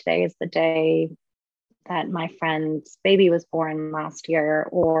 today is the day that my friend's baby was born last year,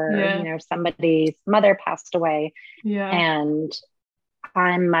 or, somebody's mother passed away. And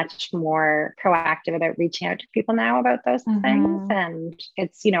I'm much more proactive about reaching out to people now about those things. And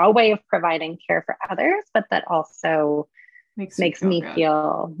it's, a way of providing care for others, but that also makes me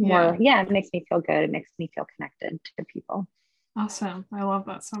feel more, it makes me feel good. It makes me feel connected to people. Awesome. I love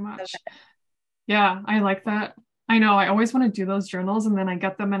that so much. Yeah, I like that. I know I always want to do those journals, and then I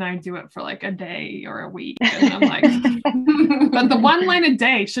get them and I do it for like a day or a week. And I'm like, but the one line a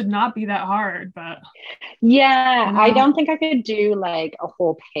day should not be that hard. But I don't think I could do like a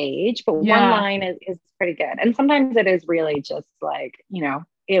whole page, but one line is pretty good. And sometimes it is really just like,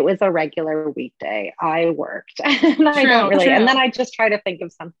 it was a regular weekday. I worked and I don't really, and then I just try to think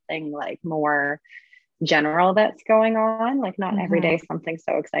of something like more general that's going on. Like not every day something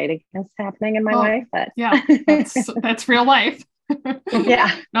so exciting is happening in my life. But that's real life.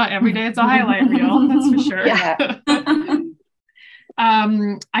 Yeah. Not every day it's a highlight reel, that's for sure. Yeah.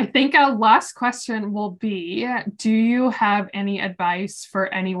 I think our last question will be, do you have any advice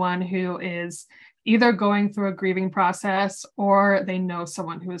for anyone who is either going through a grieving process or they know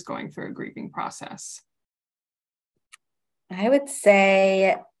someone who is going through a grieving process? I would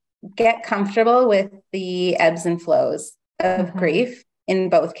say get comfortable with the ebbs and flows of grief in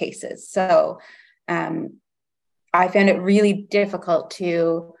both cases. So I found it really difficult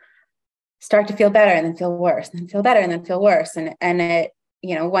to start to feel better and then feel worse and then feel better and then feel worse. And it,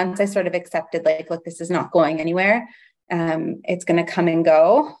 once I sort of accepted, like, look, this is not going anywhere. It's going to come and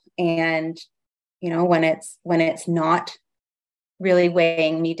go. And, when it's not really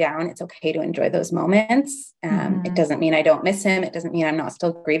weighing me down, it's okay to enjoy those moments. It doesn't mean I don't miss him. It doesn't mean I'm not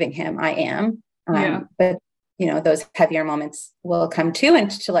still grieving him. I am. But those heavier moments will come too, and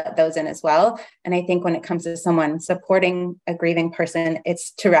to let those in as well. And I think when it comes to someone supporting a grieving person,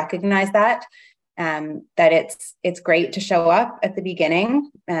 it's to recognize that it's great to show up at the beginning.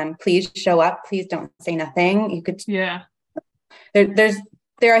 Please show up. Please don't say nothing. You could,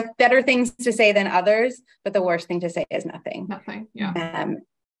 there are better things to say than others, but the worst thing to say is nothing. Nothing. Yeah.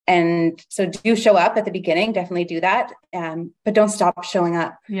 And so do show up at the beginning, definitely do that. But don't stop showing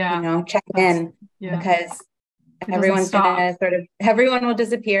up. Check in, because everyone will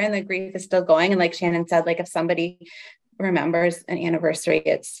disappear and the grief is still going. And like Shannon said, like if somebody remembers an anniversary,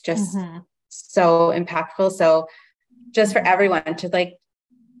 it's just so impactful. So just for everyone to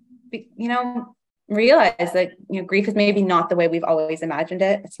realize that, grief is maybe not the way we've always imagined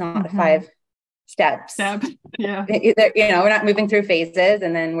it. It's not a 5 steps. Yeah. We're not moving through phases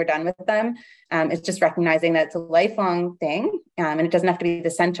and then we're done with them. It's just recognizing that it's a lifelong thing. And it doesn't have to be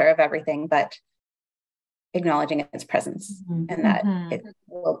the center of everything, but acknowledging its presence and that it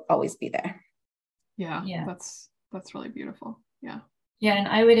will always be there. Yeah. That's really beautiful. Yeah. Yeah. And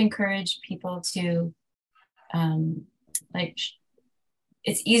I would encourage people to,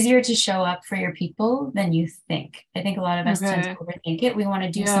 it's easier to show up for your people than you think. I think a lot of us tend to overthink it. We want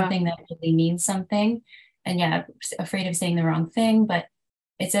to do something that really means something. And afraid of saying the wrong thing, but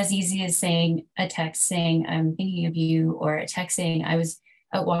it's as easy as saying a text saying, I'm thinking of you, or a text saying, I was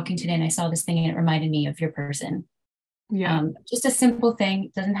out walking today and I saw this thing and it reminded me of your person. Yeah. Just a simple thing.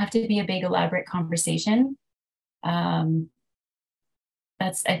 It doesn't have to be a big, elaborate conversation. I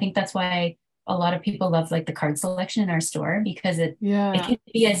think that's why a lot of people love like the card selection in our store, because it can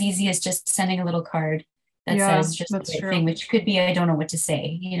be as easy as just sending a little card that says just the right thing, which could be, I don't know what to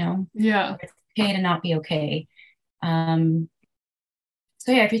say, Yeah. It's okay to not be okay. So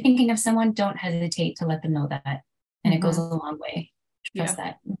if you're thinking of someone, don't hesitate to let them know that. And it goes a long way. Trust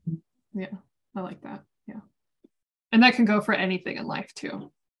that. Yeah. I like that. Yeah. And that can go for anything in life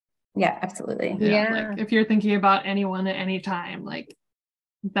too. Yeah, absolutely. Yeah. Like if you're thinking about anyone at any time, like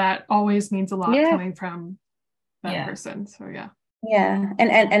that always means a lot coming from that person. So yeah.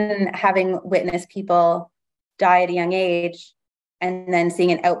 And having witnessed people die at a young age and then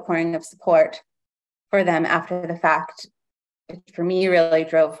seeing an outpouring of support for them after the fact, it, for me, really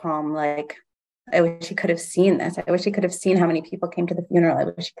drove home, like, I wish he could have seen this. I wish he could have seen how many people came to the funeral. I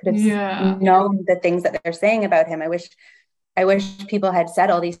wish he could have known the things that they're saying about him. I wish people had said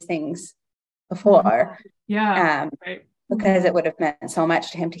all these things before. Right. Because it would have meant so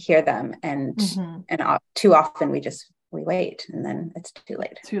much to him to hear them. And too often we wait and then it's too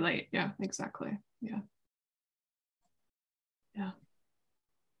late. Too late. Yeah, exactly. Yeah.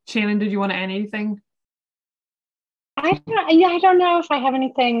 Shannon, did you want to add anything? I don't know if I have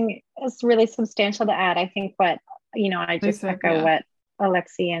anything that's really substantial to add. I think what, I just echo what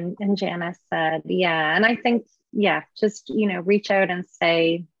Alexie and Janice said. Yeah. And I think, just, reach out and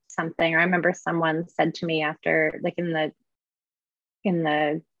say something. I remember someone said to me after, like in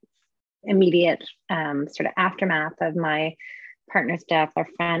the immediate sort of aftermath of my partner's death, our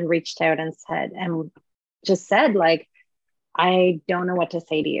friend reached out and said, like, I don't know what to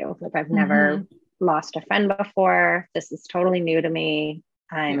say to you. Like, I've never lost a friend before. This is totally new to me.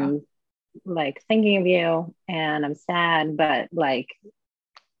 I'm like thinking of you and I'm sad, but like,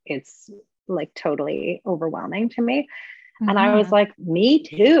 it's like totally overwhelming to me. And I was like, me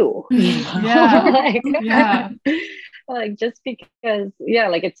too. Like just because,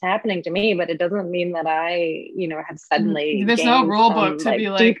 like it's happening to me, but it doesn't mean that I, have suddenly. There's no rule book to be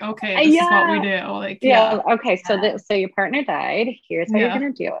like, okay, this is what we do. Like, okay, so your partner died. Here's how you're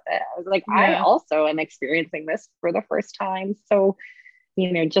gonna deal with it. I was like, I also am experiencing this for the first time. So,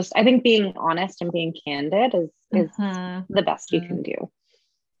 just I think being honest and being candid is the best you can do.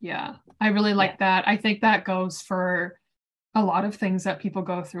 Yeah, I really like that. I think that goes for a lot of things that people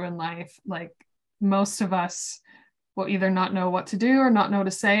go through in life. Like most of us will either not know what to do or not know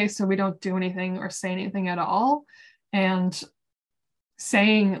to say, so we don't do anything or say anything at all. And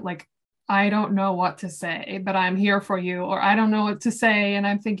saying like, I don't know what to say, but I'm here for you, or I don't know what to say and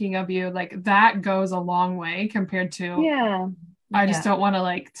I'm thinking of you, like that goes a long way compared to I just don't want to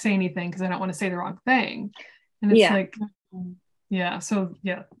like say anything because I don't want to say the wrong thing. And it's like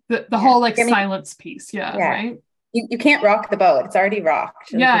the whole like silence piece, right? You can't rock the boat. It's already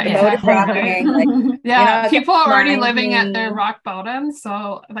rocked. Yeah, the boat is rocking. Like, people are already living at their rock bottom.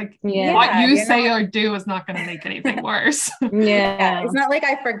 So like what you say or do is not going to make anything worse. It's not like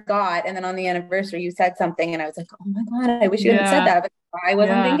I forgot. And then on the anniversary, you said something and I was like, oh my God, I wish you hadn't said that. But I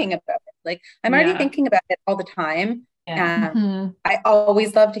wasn't thinking about it. Like I'm already thinking about it all the time. I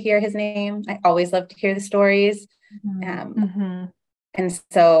always love to hear his name. I always love to hear the stories. And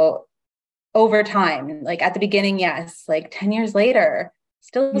so over time, like at the beginning, yes, like 10 years later,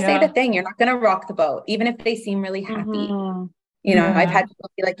 still say the thing. You're not going to rock the boat, even if they seem really happy. I've had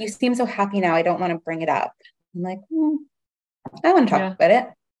people be like, you seem so happy now. I don't want to bring it up. I'm like, I want to talk about it.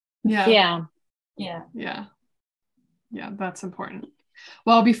 Yeah, that's important.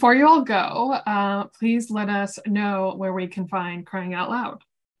 Well, before you all go, please let us know where we can find Crying Out Loud.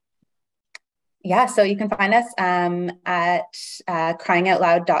 Yeah, so you can find us at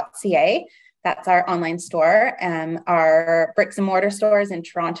cryingoutloud.ca. That's our online store. Our bricks and mortar stores in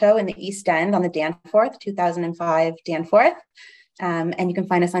Toronto in the East End on the Danforth, 2005 Danforth. And you can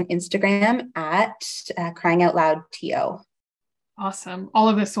find us on Instagram at cryingoutloudto. Awesome. All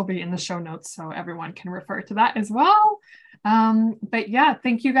of this will be in the show notes, so everyone can refer to that as well. But yeah,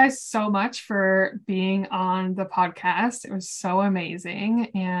 thank you guys so much for being on the podcast. It was so amazing.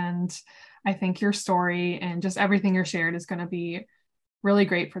 And I think your story and just everything you're shared is going to be really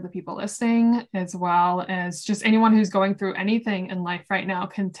great for the people listening, as well as just anyone who's going through anything in life right now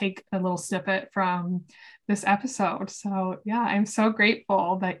can take a little snippet from this episode. So yeah, I'm so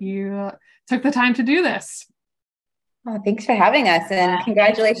grateful that you took the time to do this. Oh, thanks for having us, and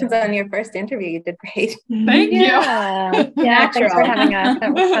congratulations on your first interview. You did great. Thank you. Thanks for having us.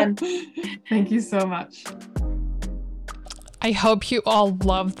 That was fun. Thank you so much. I hope you all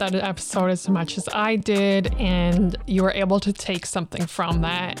loved that episode as much as I did, and you were able to take something from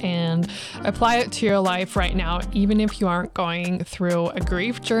that and apply it to your life right now, even if you aren't going through a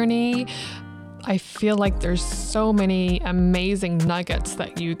grief journey. I feel like there's so many amazing nuggets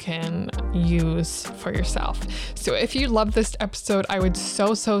that you can use for yourself. So if you love this episode, I would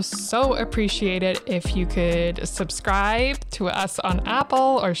so appreciate it if you could subscribe to us on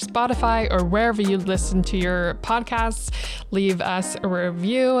Apple or Spotify or wherever you listen to your podcasts. Leave us a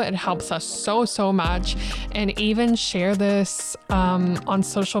review. It helps us so much. And even share this on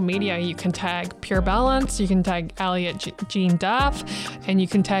social media. You can tag Pure Balance, you can tag Elliot Jean Duff, and you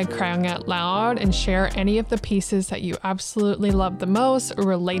can tag Crying Out Loud, and share any of the pieces that you absolutely love the most or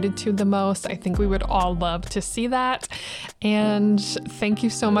related to the most. I think we would all love to see that. And thank you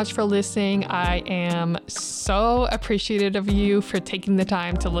so much for listening. I am so appreciative of you for taking the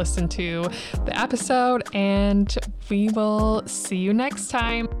time to listen to the episode, and we will see you next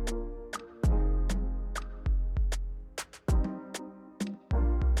time.